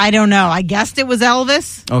have? I don't know. I guessed it was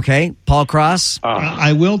Elvis. Okay. Paul Cross?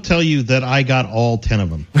 I will tell you that I got all 10 of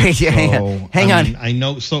them. Wait, hang on. I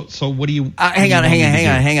know. So what do you... Hang on.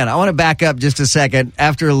 I want to back up just a second.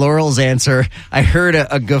 After Laurel's answer, I heard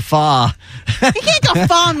a guffaw. You can't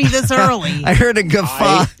guffaw me this early. I heard a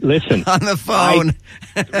guffaw Listen, on the phone.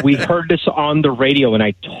 We heard this on the radio, and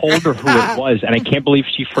I told her who it was, and I can't believe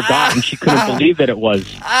she forgot, and she couldn't believe that it was.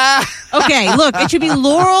 Okay, look, it should be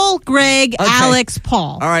Laurel, Greg, Okay. Alex,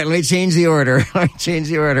 Paul. All right, let me change the order.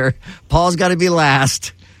 Paul's got to be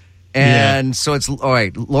last. And so it's, all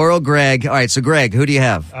right, Laurel, Greg. All right, so Greg, who do you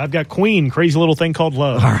have? I've got Queen, Crazy Little Thing Called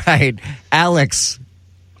Love. All right, Alex.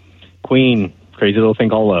 Queen, Crazy Little Thing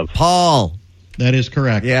Called Love. Paul. That is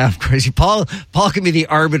correct. Yeah, crazy. Paul can be the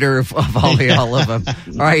arbiter of all of them.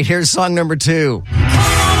 All right, here's song number 2.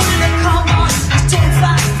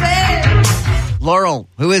 Laurel,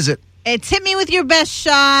 who is it? It's Hit Me With Your Best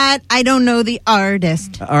Shot. I don't know the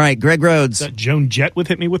artist. All right, Greg Rhodes. Is that Joan Jett with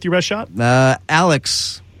Hit Me With Your Best Shot?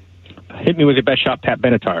 Alex. Hit Me With Your Best Shot, Pat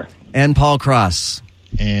Benatar. And Paul Cross.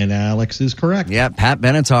 And Alex is correct. Yeah, Pat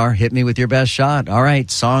Benatar, Hit Me With Your Best Shot. All right,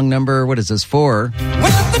 song number, what is this, 4?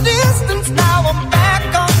 With the distance, now I'm back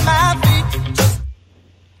on my feet.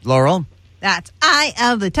 Laurel. That's Eye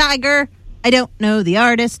of the Tiger. I don't know the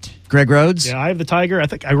artist. Greg Rhodes? Yeah, I have the Tiger. I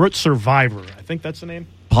think I wrote Survivor. I think that's the name.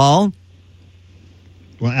 Paul?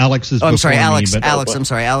 Well, Alex is I'm sorry, before Alex. me, but Alex, I'm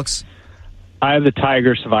sorry, Alex. I have the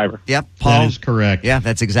Tiger Survivor. Yep, Paul. that is correct. Yeah,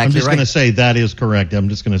 that's I'm exactly just right. going to say that is correct. I'm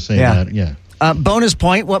just going to say Yeah. that. Yeah. Bonus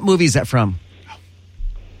point, what movie is that from?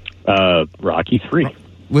 Rocky 3.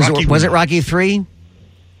 Was it Rocky 3?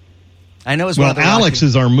 I know it's one Well, of the Alex Rocky.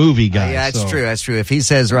 is our movie guy. Yeah, it's so. true. That's true. If he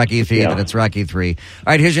says Rocky 3, then it's Rocky 3. All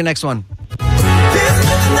right, here's your next one.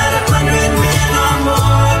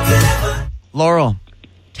 Laurel.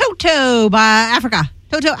 Toto by Africa.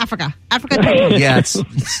 Toto, Africa. Africa, Toto. Yeah, it's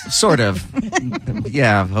sort of.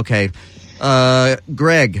 Yeah, okay.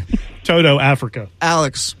 Greg. Toto, Africa.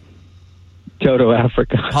 Alex. Toto,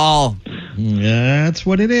 Africa. Paul. Yeah, that's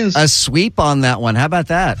what it is. A sweep on that one. How about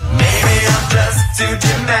that? Maybe I'm just too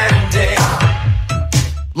demanding.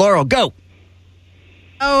 Laurel, go.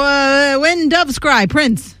 Oh, When Doves Cry,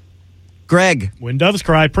 Prince. Greg. When Doves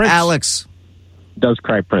Cry, Prince. Alex. Does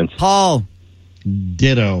Cry, Prince. Paul.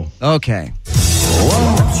 Ditto. Okay.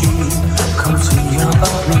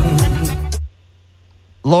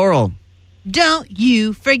 Laurel. Don't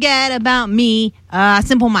you forget about me.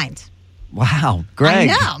 Simple Minds. Wow. Greg.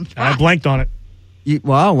 I know. I blanked on it.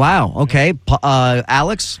 Wow. Okay.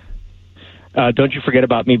 Alex. Don't you forget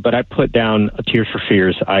about me, but I put down Tears for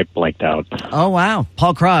Fears. I blanked out. Oh, wow.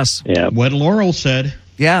 Paul Cross. Yeah. What Laurel said.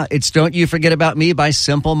 Yeah, it's Don't You Forget About Me by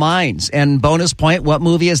Simple Minds. And bonus point, what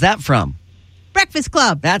movie is that from? Breakfast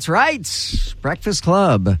Club. That's right. Breakfast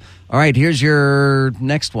Club. All right, here's your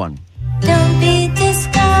next one. Don't be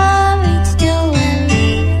discouraged, don't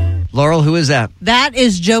worry. Laurel, who is that? That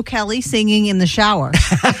is Joe Kelly singing in the shower.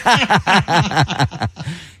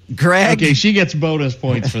 Greg. Okay, she gets bonus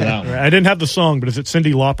points for that one. I didn't have the song, but is it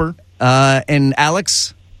Cyndi Lauper? And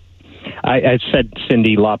Alex? I said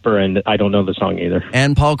Cyndi Lauper, and I don't know the song either.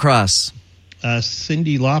 And Paul Cross.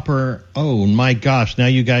 Cyndi Lauper. Oh, my gosh. Now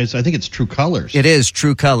you guys, I think it's True Colors. It is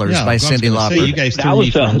True Colors Yeah, by I was Cyndi gonna Lauper. say, you guys threw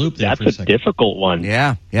me for a loop there That's for a a second. difficult one.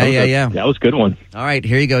 Yeah. That was a good one. All right,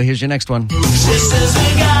 here you go. Here's your next one.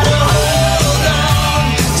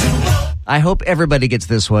 I hope everybody gets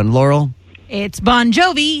this one. Laurel It's Bon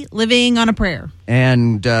Jovi, Living on a Prayer.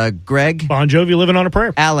 and Greg. Bon Jovi, Living on a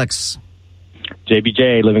Prayer. Alex.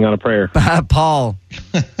 JBJ, Living on a Prayer. Paul.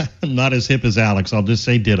 Not as hip as Alex. I'll just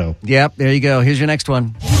say ditto. Yep, there you go. Here's your next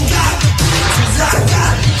one.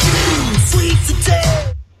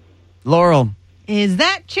 Laurel. Is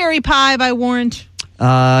that Cherry Pie by Warrant?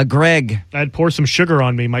 Greg. I'd Pour Some Sugar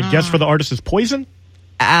on Me. My guess for the artist is Poison.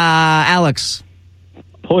 Alex.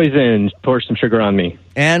 Poison, Pour Some Sugar on Me.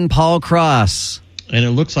 And Paul Cross. And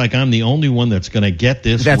it looks like I'm the only one that's going to get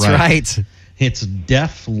this That's right. It's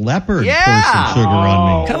Def Leppard. Yeah. Pour Some Sugar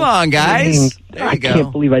on Me. Come on, guys. There I you go.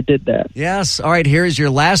 can't believe I did that. Yes. All right, here's your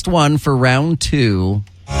last one for round 2.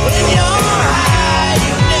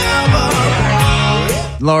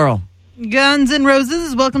 Laurel. Guns N'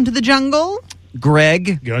 Roses, Welcome to the Jungle.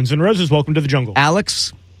 Greg. Guns N' Roses, Welcome to the Jungle.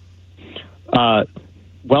 Alex.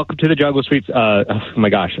 Welcome to the Jungle Sweeps. Oh my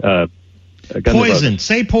gosh. Guns N' Poison. Roses.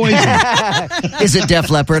 Say Poison. Is it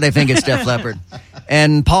Def Leppard? I think it's Def Leppard.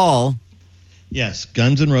 And Paul. Yes,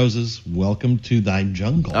 Guns N' Roses, Welcome to Thy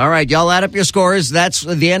Jungle. All right, y'all add up your scores. That's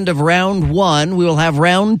the end of round 1. We will have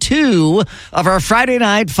round 2 of our Friday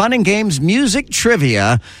night fun and games music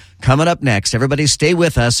trivia coming up next. Everybody stay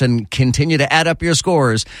with us and continue to add up your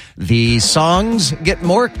scores. The songs get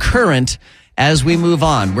more current as we move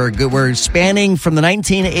on. We're spanning from the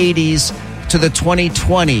 1980s to the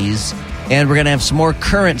 2020s, and we're going to have some more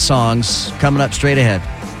current songs coming up straight ahead.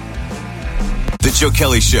 The Joe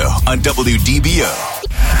Kelly Show on WDBO.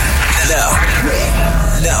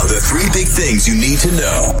 Now, the 3 big things you need to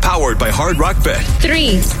know. Powered by Hard Rock Bet.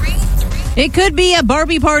 3. It could be a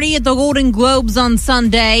Barbie party at the Golden Globes on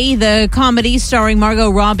Sunday. The comedy starring Margot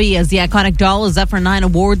Robbie as the iconic doll is up for 9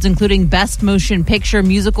 awards, including Best Motion Picture,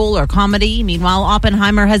 Musical, or Comedy. Meanwhile,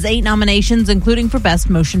 Oppenheimer has 8 nominations, including for Best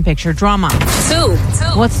Motion Picture Drama. 2.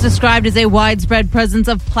 What's described as a widespread presence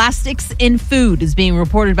of plastics in food is being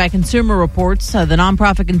reported by Consumer Reports. The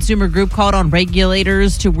nonprofit consumer group called on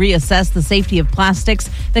regulators to reassess the safety of plastics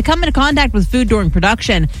that come into contact with food during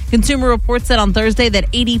production. Consumer Reports said on Thursday that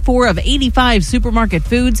 84 of 85 supermarket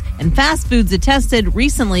foods and fast foods it tested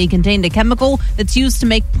recently contained a chemical that's used to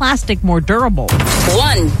make plastic more durable.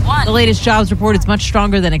 1. The latest jobs report is much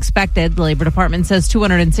stronger than expected. The Labor Department says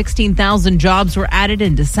 216,000 jobs were added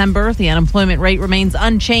in December. The unemployment rate remains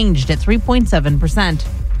unchanged at 3.7%.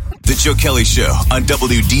 The Joe Kelly Show on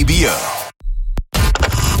WDBO.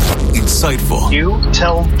 It's insightful. You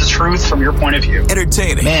tell the truth from your point of view.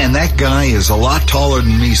 Entertaining. Man, that guy is a lot taller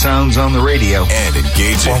than he sounds on the radio. And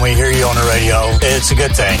engaging. When we hear you on the radio, it's a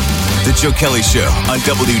good thing. The Joe Kelly Show on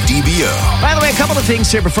WDBO. By the way, a couple of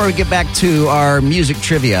things here before we get back to our music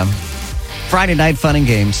trivia. Friday night fun and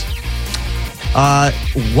games.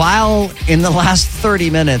 While in the last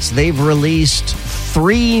 30 minutes, they've released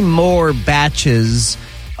 3 more batches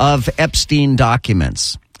of Epstein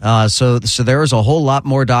documents. So there's a whole lot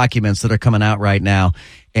more documents that are coming out right now.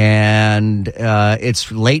 And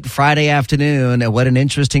it's late Friday afternoon. And what an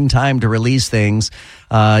interesting time to release things.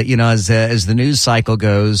 As the news cycle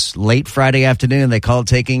goes, late Friday afternoon, they call it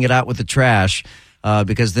taking it out with the trash.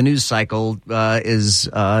 Because the news cycle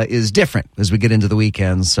is different as we get into the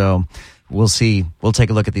weekend. So we'll see. We'll take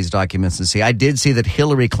a look at these documents and see. I did see that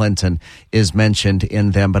Hillary Clinton is mentioned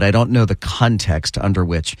in them, but I don't know the context under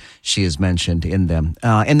which she is mentioned in them.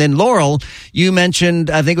 And then Laurel, you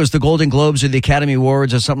mentioned, I think it was the Golden Globes or the Academy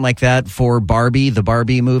Awards or something like that for Barbie, the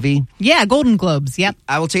Barbie movie. Yeah, Golden Globes. Yep.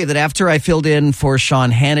 I will tell you that after I filled in for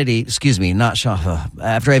Sean Hannity,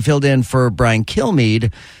 after I filled in for Brian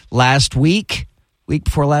Kilmeade last week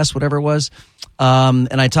before last, whatever it was.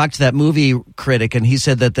 And I talked to that movie critic, and he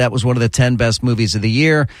said that was one of the 10 best movies of the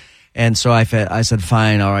year. And so I said,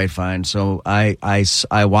 fine, all right, fine. So I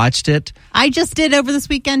watched it. I just did over this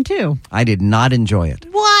weekend, too. I did not enjoy it.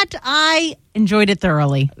 What? I enjoyed it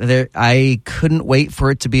thoroughly. I couldn't wait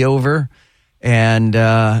for it to be over. And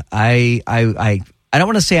I don't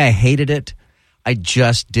want to say I hated it. I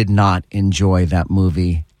just did not enjoy that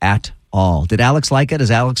movie at all. Did Alex like it? Is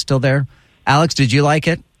Alex still there? Alex, did you like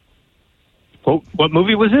it? What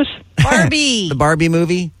movie was this? Barbie. The Barbie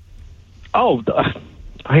movie? Oh,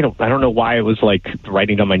 I don't know why I was like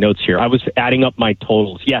writing down my notes here. I was adding up my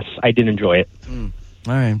totals. Yes, I did enjoy it.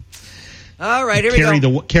 All right, here we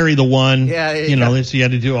go. Carry the one. Yeah, you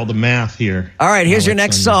had to do all the math here. All right, here's your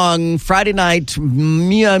next song. Friday night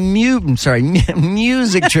music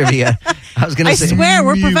trivia. I swear,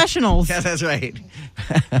 we're professionals. Yeah, that's right.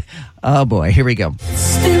 Oh boy, here we go.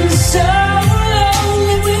 It's been so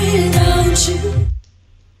lonely without you.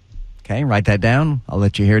 Okay, write that down. I'll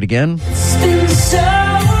let you hear it again. It's been so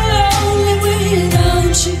lonely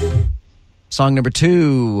without you. Song number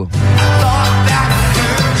 2.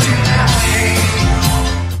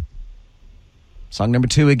 Song number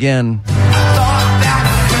 2 again.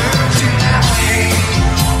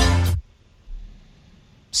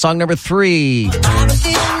 Song number 3.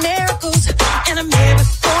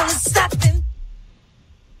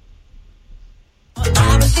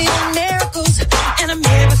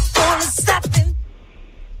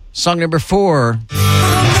 Song number 4.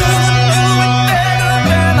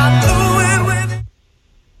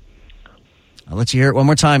 I'll let you hear it one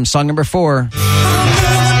more time. Song number 4.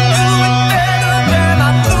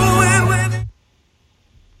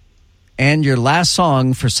 And your last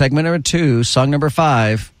song for segment number 2, song number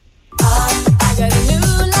 5. I'll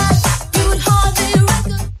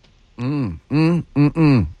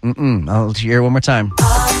let you hear it one more time.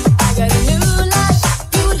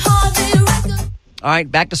 All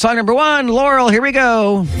right, back to song number 1. Laurel, here we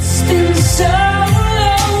go. It's been so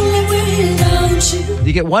lonely without you.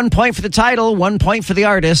 You get 1 point for the title, 1 point for the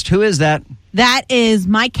artist. Who is that? That is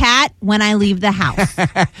My Cat When I Leave the House.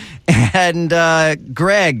 And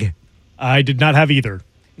Greg. I did not have either.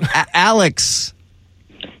 Alex.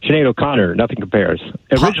 Sinead O'Connor, Nothing Compares.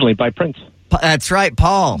 Originally by Prince. That's right,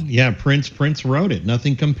 Paul. Yeah, Prince wrote it.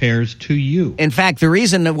 Nothing compares to you. In fact, the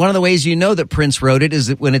reason that one of the ways you know that Prince wrote it is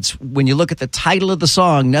that when you look at the title of the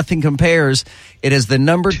song, Nothing Compares, it is the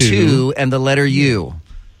number 2 and the letter U.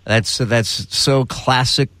 That's so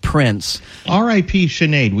classic Prince. R.I.P.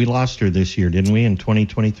 Sinead. We lost her this year, didn't we, in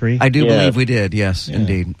 2023? I do believe we did. Yes,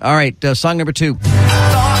 indeed. All right, song number 2.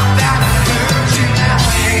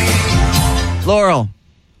 Laurel.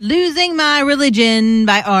 Losing My Religion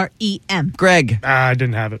by R.E.M. Greg. I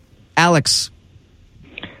didn't have it. Alex.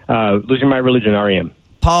 Losing My Religion, R.E.M.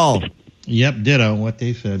 Paul. Yep, ditto, what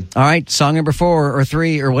they said. All right, song number 4 or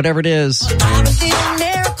 3 or whatever it is.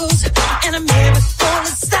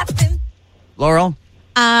 Laurel.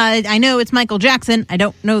 I know it's Michael Jackson. I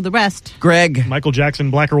don't know the rest. Greg. Michael Jackson,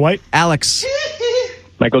 Black or White. Alex.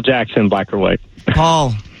 Michael Jackson, Black or White.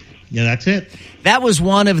 Paul. Yeah, that's it. That was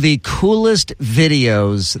one of the coolest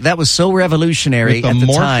videos. That was so revolutionary With at the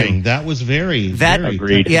morphing. time. That was very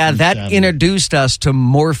agreed. Yeah, that introduced us to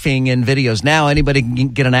morphing in videos. Now anybody can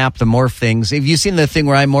get an app to morph things. Have you seen the thing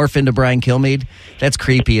where I morph into Brian Kilmeade? That's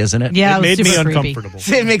creepy, isn't it? Yeah, it made me super creepy. uncomfortable.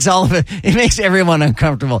 It makes all of it. It makes everyone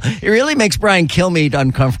uncomfortable. It really makes Brian Kilmeade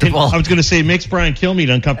uncomfortable. I was going to say it makes Brian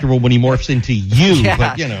Kilmeade uncomfortable when he morphs into you, Yeah.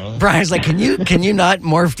 but you know. Brian's like, can you not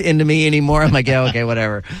morph into me anymore? I'm like, yeah, okay,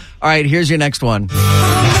 whatever. All right, here's your next one.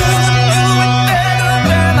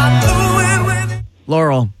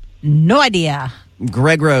 Laurel. No idea.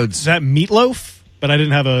 Greg Rhodes. Is that Meatloaf? But I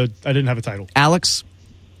didn't have a title. Alex.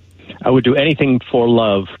 I would do anything for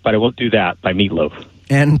love, but I won't do that by Meatloaf.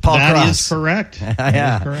 And Paul That Cross. is correct. Yeah.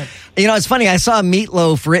 That is correct. You know, it's funny. I saw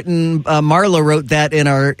Meatloaf written. Marla wrote that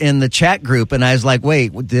in the chat group, and I was like,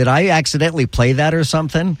 "Wait, did I accidentally play that or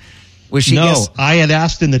something?" Was she? No, I had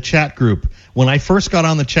asked in the chat group. When I first got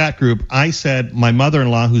on the chat group, I said, my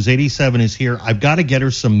mother-in-law, who's 87, is here. I've got to get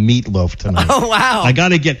her some meatloaf tonight. Oh, wow. I got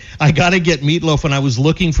to get meatloaf, and I was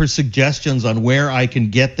looking for suggestions on where I can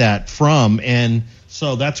get that from, and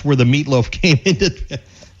so that's where the meatloaf came into.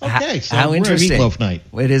 Okay, so how we're interesting. at meatloaf night.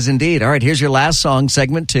 It is indeed. All right, here's your last song,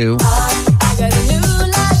 segment 2.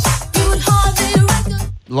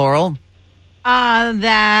 Laurel.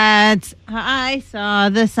 That I saw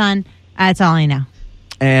the sun. That's all I know.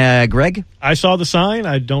 Greg. I saw the sign.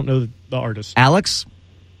 I don't know the artist. Alex.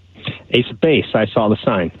 Ace of Base, I saw the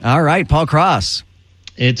sign. All right, Paul Cross.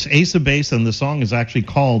 It's Ace of Base, and the song is actually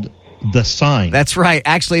called The Sign. That's right.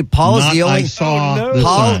 Actually, Paul is the only. I saw the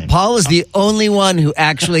sign. Paul is the only one who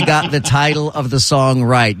actually got the title of the song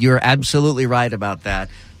right. You're absolutely right about that.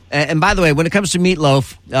 And by the way, when it comes to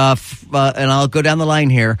meatloaf, and I'll go down the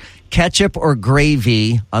line here, ketchup or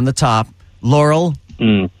gravy on the top. Laurel.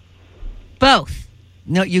 Both.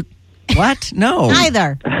 No, you. What? No.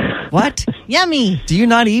 Either. What? Yummy. Do you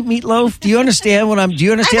not eat meatloaf? Do you understand do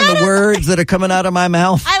you understand the words that are coming out of my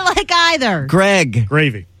mouth? I like either. Greg.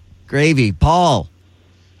 Gravy. Paul.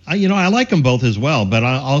 I like them both as well, but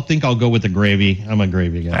I'll go with the gravy. I'm a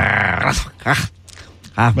gravy guy.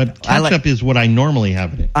 But ketchup is what I normally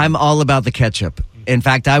have in it. I'm all about the ketchup. In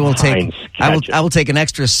fact, I will take an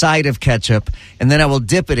extra side of ketchup, and then I will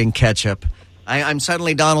dip it in ketchup. I'm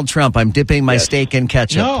suddenly Donald Trump. I'm dipping my steak in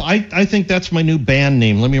ketchup. No, I think that's my new band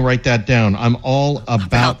name. Let me write that down. I'm all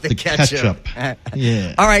about the ketchup.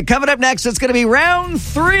 Yeah. All right, coming up next, it's going to be round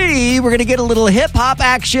 3. We're going to get a little hip-hop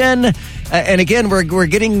action. And again, we're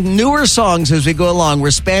getting newer songs as we go along.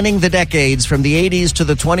 We're spanning the decades from the 80s to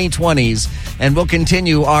the 2020s. And we'll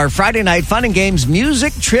continue our Friday night fun and games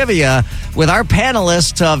music trivia with our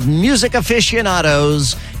panelists of music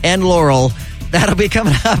aficionados and Laurel. That'll be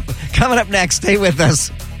coming up next. Stay with us.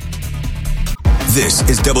 This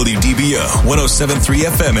is WDBO 107.3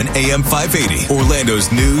 FM and AM 580,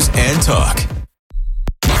 Orlando's news and talk.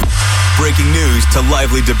 Breaking news to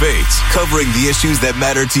lively debates, covering the issues that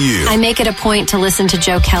matter to you. I make it a point to listen to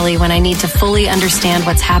Joe Kelly when I need to fully understand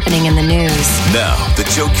what's happening in the news. Now, the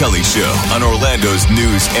Joe Kelly Show on Orlando's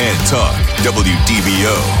news and talk,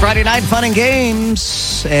 WDBO. Friday night fun and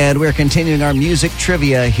games, and we're continuing our music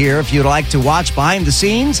trivia here. If you'd like to watch behind the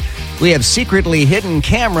scenes, we have secretly hidden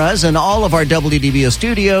cameras in all of our WDBO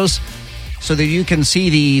studios so that you can see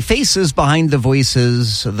the faces behind the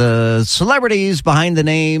voices, the celebrities behind the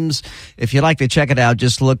names. If you'd like to check it out,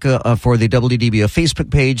 just look for the WDBO Facebook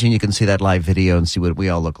page, and you can see that live video and see what we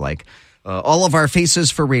all look like. All of our faces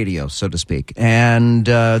for radio, so to speak. And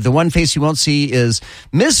the one face you won't see is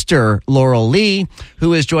Mr. Laurel Lee,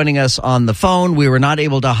 who is joining us on the phone. We were not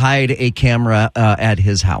able to hide a camera at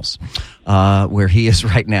his house, where he is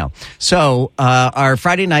right now. So our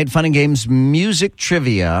Friday night fun and games music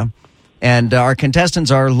trivia, and our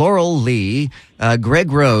contestants are Laurel Lee,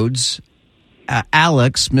 Greg Rhodes,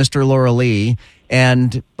 Alex, Mr. Laurel Lee,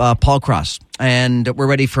 and Paul Cross. And we're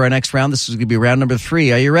ready for our next round. This is going to be round number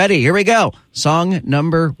 3. Are you ready? Here we go. Song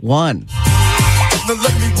number 1. Now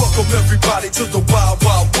let me welcome everybody to the Wild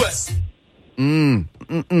Wild West.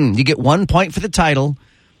 You get 1 point for the title,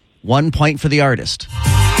 1 point for the artist.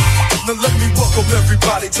 Now let me welcome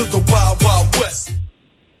everybody to the Wild Wild West.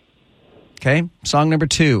 Okay, song number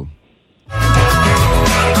 2.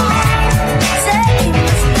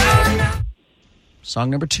 Song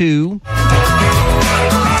number 2.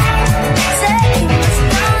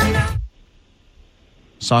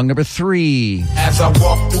 Song number 3. As I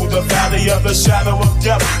walk through the valley of the shadow of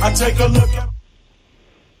death, I take a look at...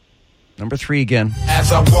 Number 3 again.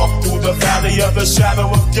 As I walk through the valley of the shadow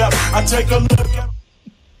of death, I take a look at...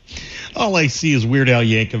 All I see is Weird Al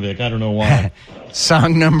Yankovic. I don't know why.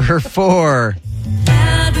 Song number 4.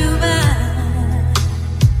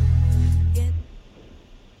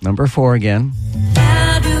 Number 4 again.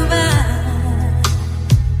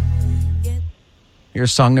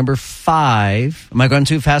 Here's song number 5. Am I going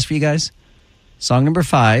too fast for you guys? Song number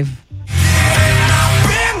 5.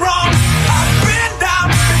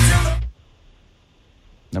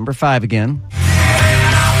 Number 5 again.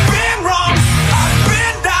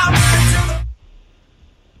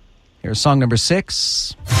 Here's song number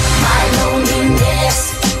 6. My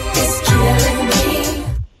loneliness is killing me.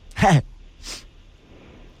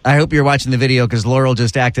 I hope you're watching the video because Laurel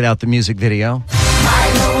just acted out the music video.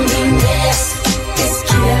 My loneliness is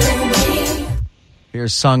killing me.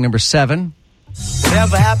 Here's song number 7.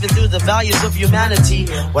 Whatever happened to the values of humanity?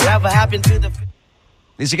 Whatever happened to the...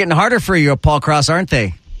 These are getting harder for you, Paul Cross, aren't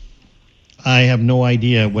they? I have no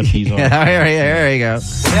idea what these are. There you go.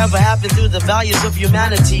 Whatever happened to the values of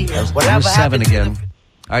humanity? Whatever Here's 7 happened again. to the...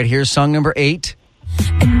 All right, here's song number 8.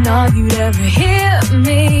 And all you'd ever hear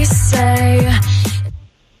me say.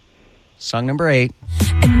 Song number 8.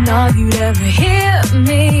 And all you'd ever hear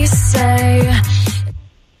me say.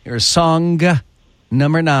 Here's song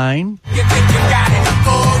number 9. You think you got it,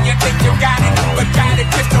 oh, you think you got it, but got it,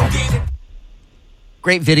 just don't get it.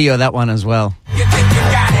 Great video, that one as well. You think you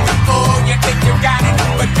got it, oh, you think you got it,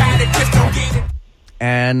 but got it, just don't get it.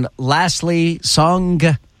 And lastly, song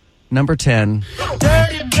number 10.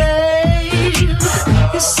 Dirty babe,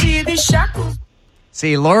 you see these shackles.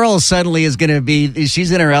 See, Laurel suddenly is going to be,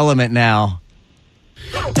 she's in her element now.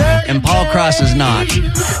 And Paul Cross is not.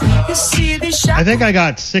 I think I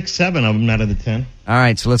got 6, 7 of them out of the 10. All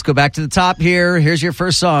right, so let's go back to the top here. Here's your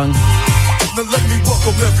first song. Now let me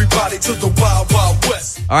welcome everybody to the Wild Wild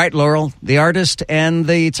West. All right, Laurel, the artist and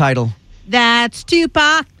the title. That's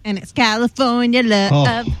Tupac, and it's California Love.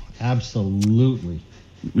 Oh, absolutely.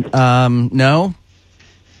 No,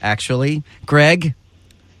 actually. Greg?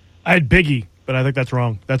 I had Biggie, but I think that's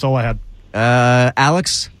wrong. That's all I had.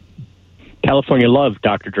 Alex? California Love,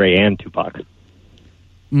 Dr. Dre and Tupac.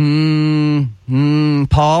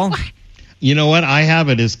 Paul? You know what? I have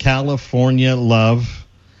it as California Love,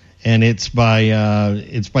 and it's by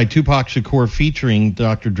Tupac Shakur featuring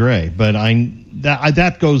Dr. Dre. But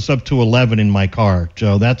that goes up to 11 in my car,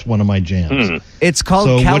 Joe. That's one of my jams. It's called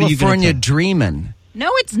So what are you gonna California tell- Dreamin'. No,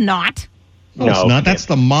 it's not. No, it's not. That's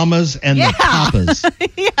the mamas and the papas.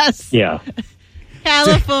 Yes. Yeah.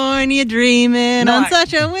 California dreaming No, on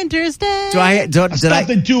such a winter's day. Did I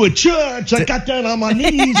do a church? I got down on my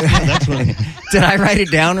knees. That's what. Did I write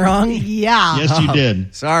it down wrong? Yeah. Yes, you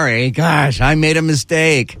did. Sorry. Gosh, I made a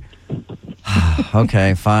mistake.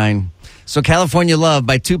 Okay, fine. So California Love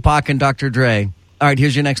by Tupac and Dr. Dre. All right,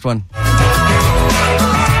 here's your next one.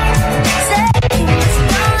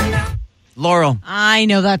 Laurel. I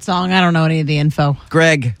know that song. I don't know any of the info.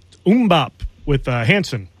 Greg. Bop with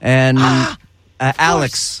Hanson. And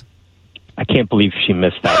Alex. I can't believe she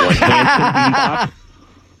missed that one. Hanson,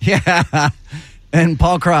 Yeah. And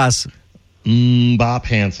Paul Cross. Bop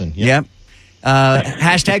Hanson. Yep.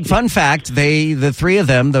 Hashtag fun fact, the three of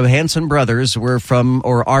them, the Hanson brothers, are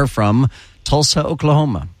from Tulsa,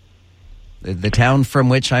 Oklahoma. The town from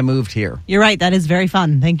which I moved here. You're right. That is very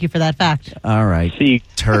fun. Thank you for that fact. All right.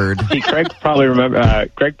 Turd. Greg probably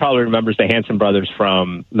remembers the Hanson brothers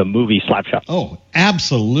from the movie Slapshot. Oh,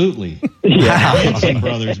 absolutely. Yeah. Hanson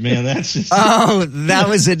brothers, man. That's just. Oh, that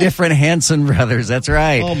was a different Hanson brothers. That's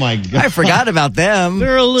right. Oh my God. I forgot about them.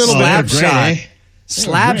 They're a little Slapshot. great, eh?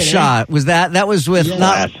 Slapshot. Was that was with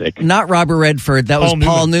not Robert Redford. That was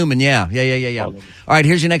Paul Newman. Yeah. All right,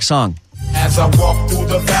 here's your next song. As I walk through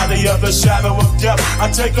the valley of the shadow of death,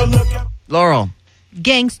 I take a look at Laurel.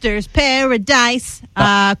 Gangster's Paradise.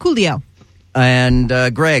 Coolio. And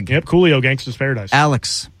Greg. Yep, Coolio, Gangsta's Paradise.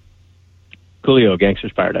 Alex. Coolio,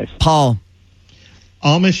 Gangster's Paradise. Paul.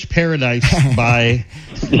 Amish Paradise by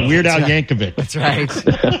Weird Al Yankovic. That's right.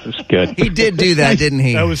 That's good. He did do that, didn't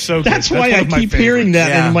he? That was so good. That's why I keep hearing that,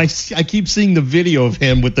 Yeah. and I keep seeing the video of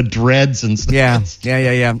him with the dreads and stuff.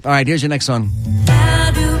 Yeah. All right, here's your next song.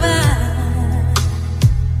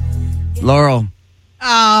 Laurel.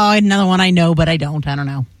 Oh, another one I know, but I don't. I don't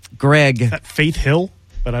know. Greg. That Faith Hill,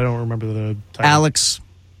 but I don't remember the title. Alex.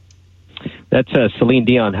 That's Celine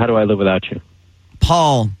Dion, How Do I Live Without You?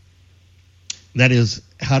 Paul. That is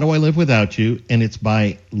How Do I Live Without You, and it's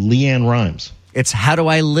by Leanne Rimes. It's How Do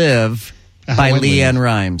I Live by Leanne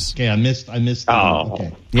Rimes. Okay, I missed. Oh.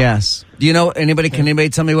 Okay. Yes. Do you know anybody? Can anybody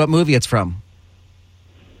tell me what movie it's from?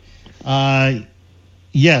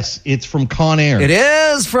 Yes, it's from Con Air. It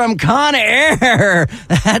is from Con Air.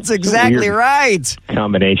 That's exactly Weird right.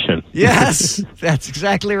 Combination. Yes, that's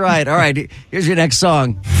exactly right. All right, here's your next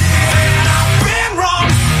song.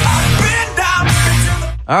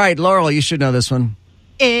 All right, Laurel, you should know this one.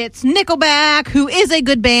 It's Nickelback, who is a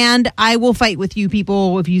good band. I will fight with you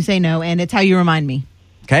people if you say no, and it's How You Remind Me.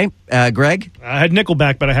 Okay. Greg? I had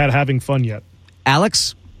Nickelback, but I had Having Fun Yet.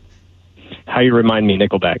 Alex? How You Remind Me,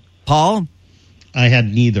 Nickelback. Paul? I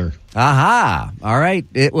had neither. Aha. All right.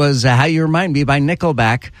 It was How You Remind Me by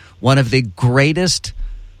Nickelback, one of the greatest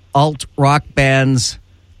alt-rock bands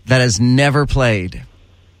that has never played.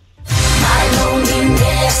 My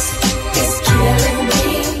loneliness is killing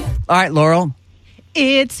me. All right, Laurel.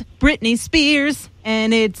 It's Britney Spears,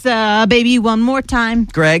 and it's Baby One More Time.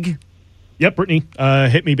 Greg? Yep, Britney.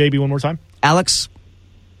 Hit Me Baby One More Time. Alex?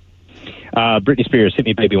 Britney Spears, Hit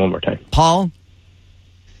Me Baby One More Time. Paul?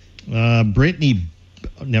 Britney,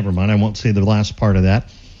 never mind. I won't say the last part of that.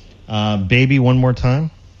 Baby One More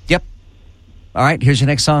Time. Yep. All right, here's your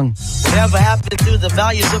next song. Whatever happened to the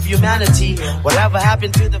values of humanity? Whatever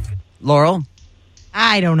happened to the... Laurel?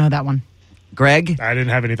 I don't know that one. Greg? I didn't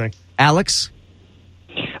have anything. Alex?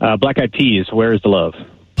 Black Eyed Peas, Where is the Love?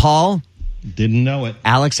 Paul? Didn't know it.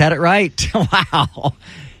 Alex had it right. Wow.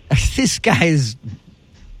 This guy's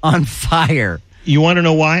on fire. You want to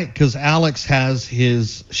know why? Because Alex has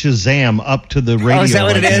his Shazam up to the radio. Oh, is that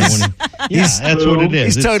what it is? Yeah, that's what it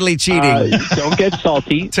is. He's totally cheating. Don't get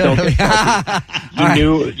salty. Totally. Don't get salty.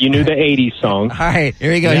 You knew the 80s song. All right,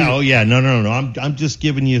 here we go. Yeah, no. I'm just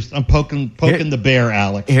giving you. I'm poking the bear,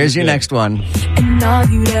 Alex. Here's your next one. And all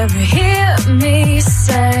you'd ever hear me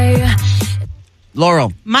say.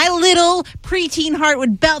 Laurel. My little preteen heart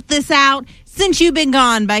would belt this out. Since You've Been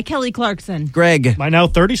Gone by Kelly Clarkson. Greg. My now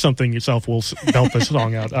 30-something self will belt this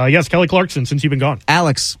song out. Yes, Kelly Clarkson, Since You've Been Gone.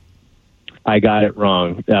 Alex. I got it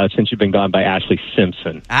wrong. Since You've Been Gone by Ashley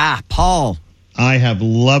Simpson. Paul. I have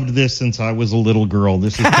loved this since I was a little girl.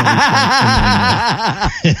 This is Kelly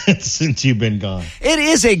Clarkson. Since You've Been Gone. It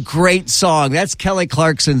is a great song. That's Kelly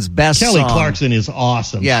Clarkson's best Kelly song. Clarkson is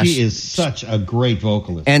awesome. Yes. She is such a great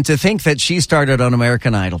vocalist. And to think that she started on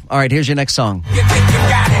American Idol. All right, here's your next song. You think you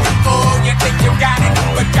got it. Oh, you think you got it.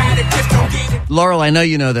 But got it, just don't get it. Laurel, I know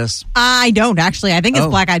you know this. I don't, actually. I think it's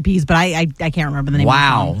Black Eyed Peas, but I can't remember the name of the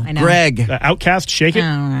song. I know. Greg. Outkast, Shake It.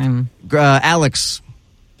 Alex.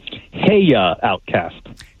 Hey Ya,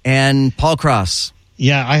 Outkast. And Paul Cross.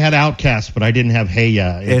 Yeah, I had Outkast, but I didn't have Hey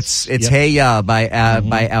Ya. It's Hey Ya by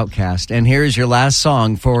Outkast. And here's your last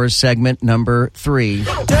song for segment number 3.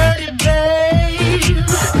 Dirty babe,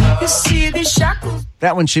 you see these shackles.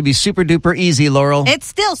 That one should be super duper easy, Laurel. It's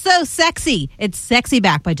Still So Sexy. It's Sexy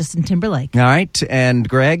Back by Justin Timberlake. All right. And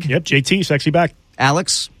Greg? Yep, JT, Sexy Back.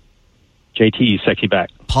 Alex? JT, Sexy Back.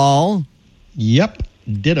 Paul? Yep.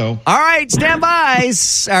 Ditto. All right, stand by.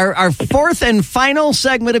 Our fourth and final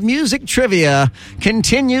segment of music trivia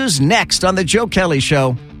continues next on The Joe Kelly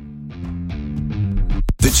Show.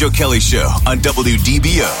 The Joe Kelly Show on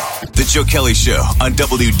WDBO. The Joe Kelly Show on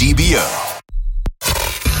WDBO.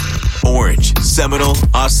 Orange, Seminole,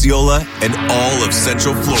 Osceola, and all of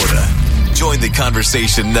Central Florida. Join the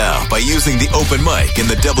conversation now by using the open mic in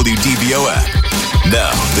the WDBO app.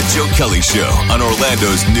 Now, The Joe Kelly Show on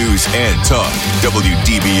Orlando's News and Talk,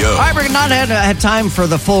 WDBO. All right, we're not had time for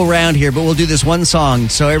the full round here, but we'll do this one song.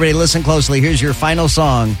 So everybody listen closely. Here's your final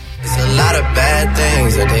song. It's a lot of bad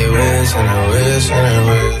things that they wish and they wish and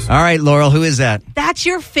they wish. All right, Laurel, who is that? That's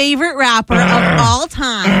your favorite rapper of all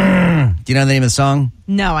time. Do you know the name of the song?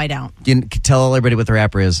 No, I don't. You can tell everybody what the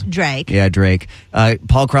rapper is. Drake. Yeah, Drake.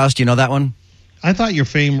 Paul Cross, do you know that one? I thought your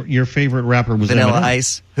favorite rapper was Vanilla Eminem.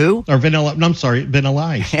 Ice. Who? Or Vanilla. No, I'm sorry, Vanilla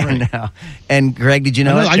Ice. Right. No. And Greg, did you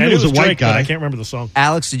know it? I knew it was a white Drake, guy. but I can't remember the song.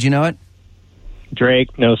 Alex, did you know it?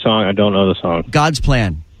 Drake, no song. I don't know the song. God's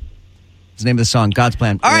Plan. It's the name of the song, God's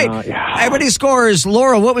Plan. All right, everybody scores.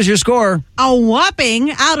 Laura, what was your score? A whopping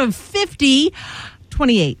out of 50,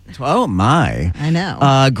 28. Oh, my. I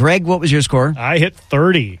know. Greg, what was your score? I hit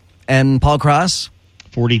 30. And Paul Cross?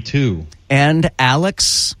 42. And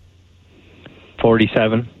Alex?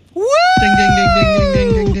 47. Woo! Ding, ding, ding, ding,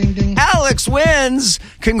 ding, ding, ding, ding. Alex wins.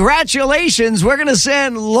 Congratulations. We're going to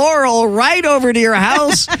send Laurel right over to your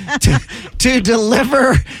house to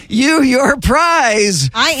deliver you your prize.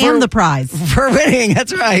 I am the prize. For winning.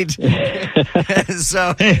 That's right.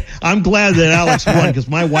 So, hey, I'm glad that Alex won because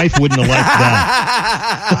my wife wouldn't have liked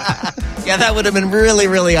that. Yeah, that would have been really,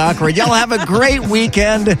 really awkward. Y'all have a great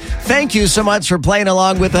weekend. Thank you so much for playing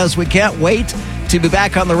along with us. We can't wait to be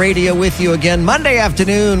back on the radio with you again Monday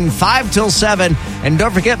afternoon, 5 till 7. And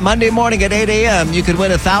don't forget, Monday morning at 8 a.m., you could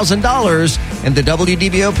win $1,000 in the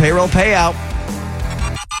WDBO payroll payout.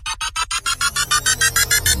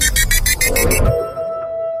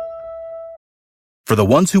 For the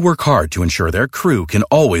ones who work hard to ensure their crew can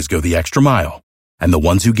always go the extra mile, and the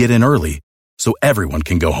ones who get in early so everyone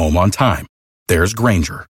can go home on time, there's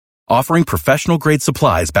Grainger, offering professional-grade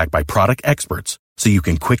supplies backed by product experts so you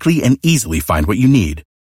can quickly and easily find what you need.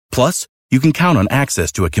 Plus, you can count on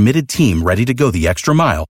access to a committed team ready to go the extra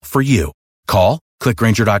mile for you. Call, click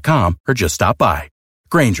Grainger.com, or just stop by.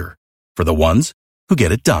 Grainger, for the ones who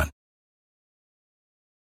get it done.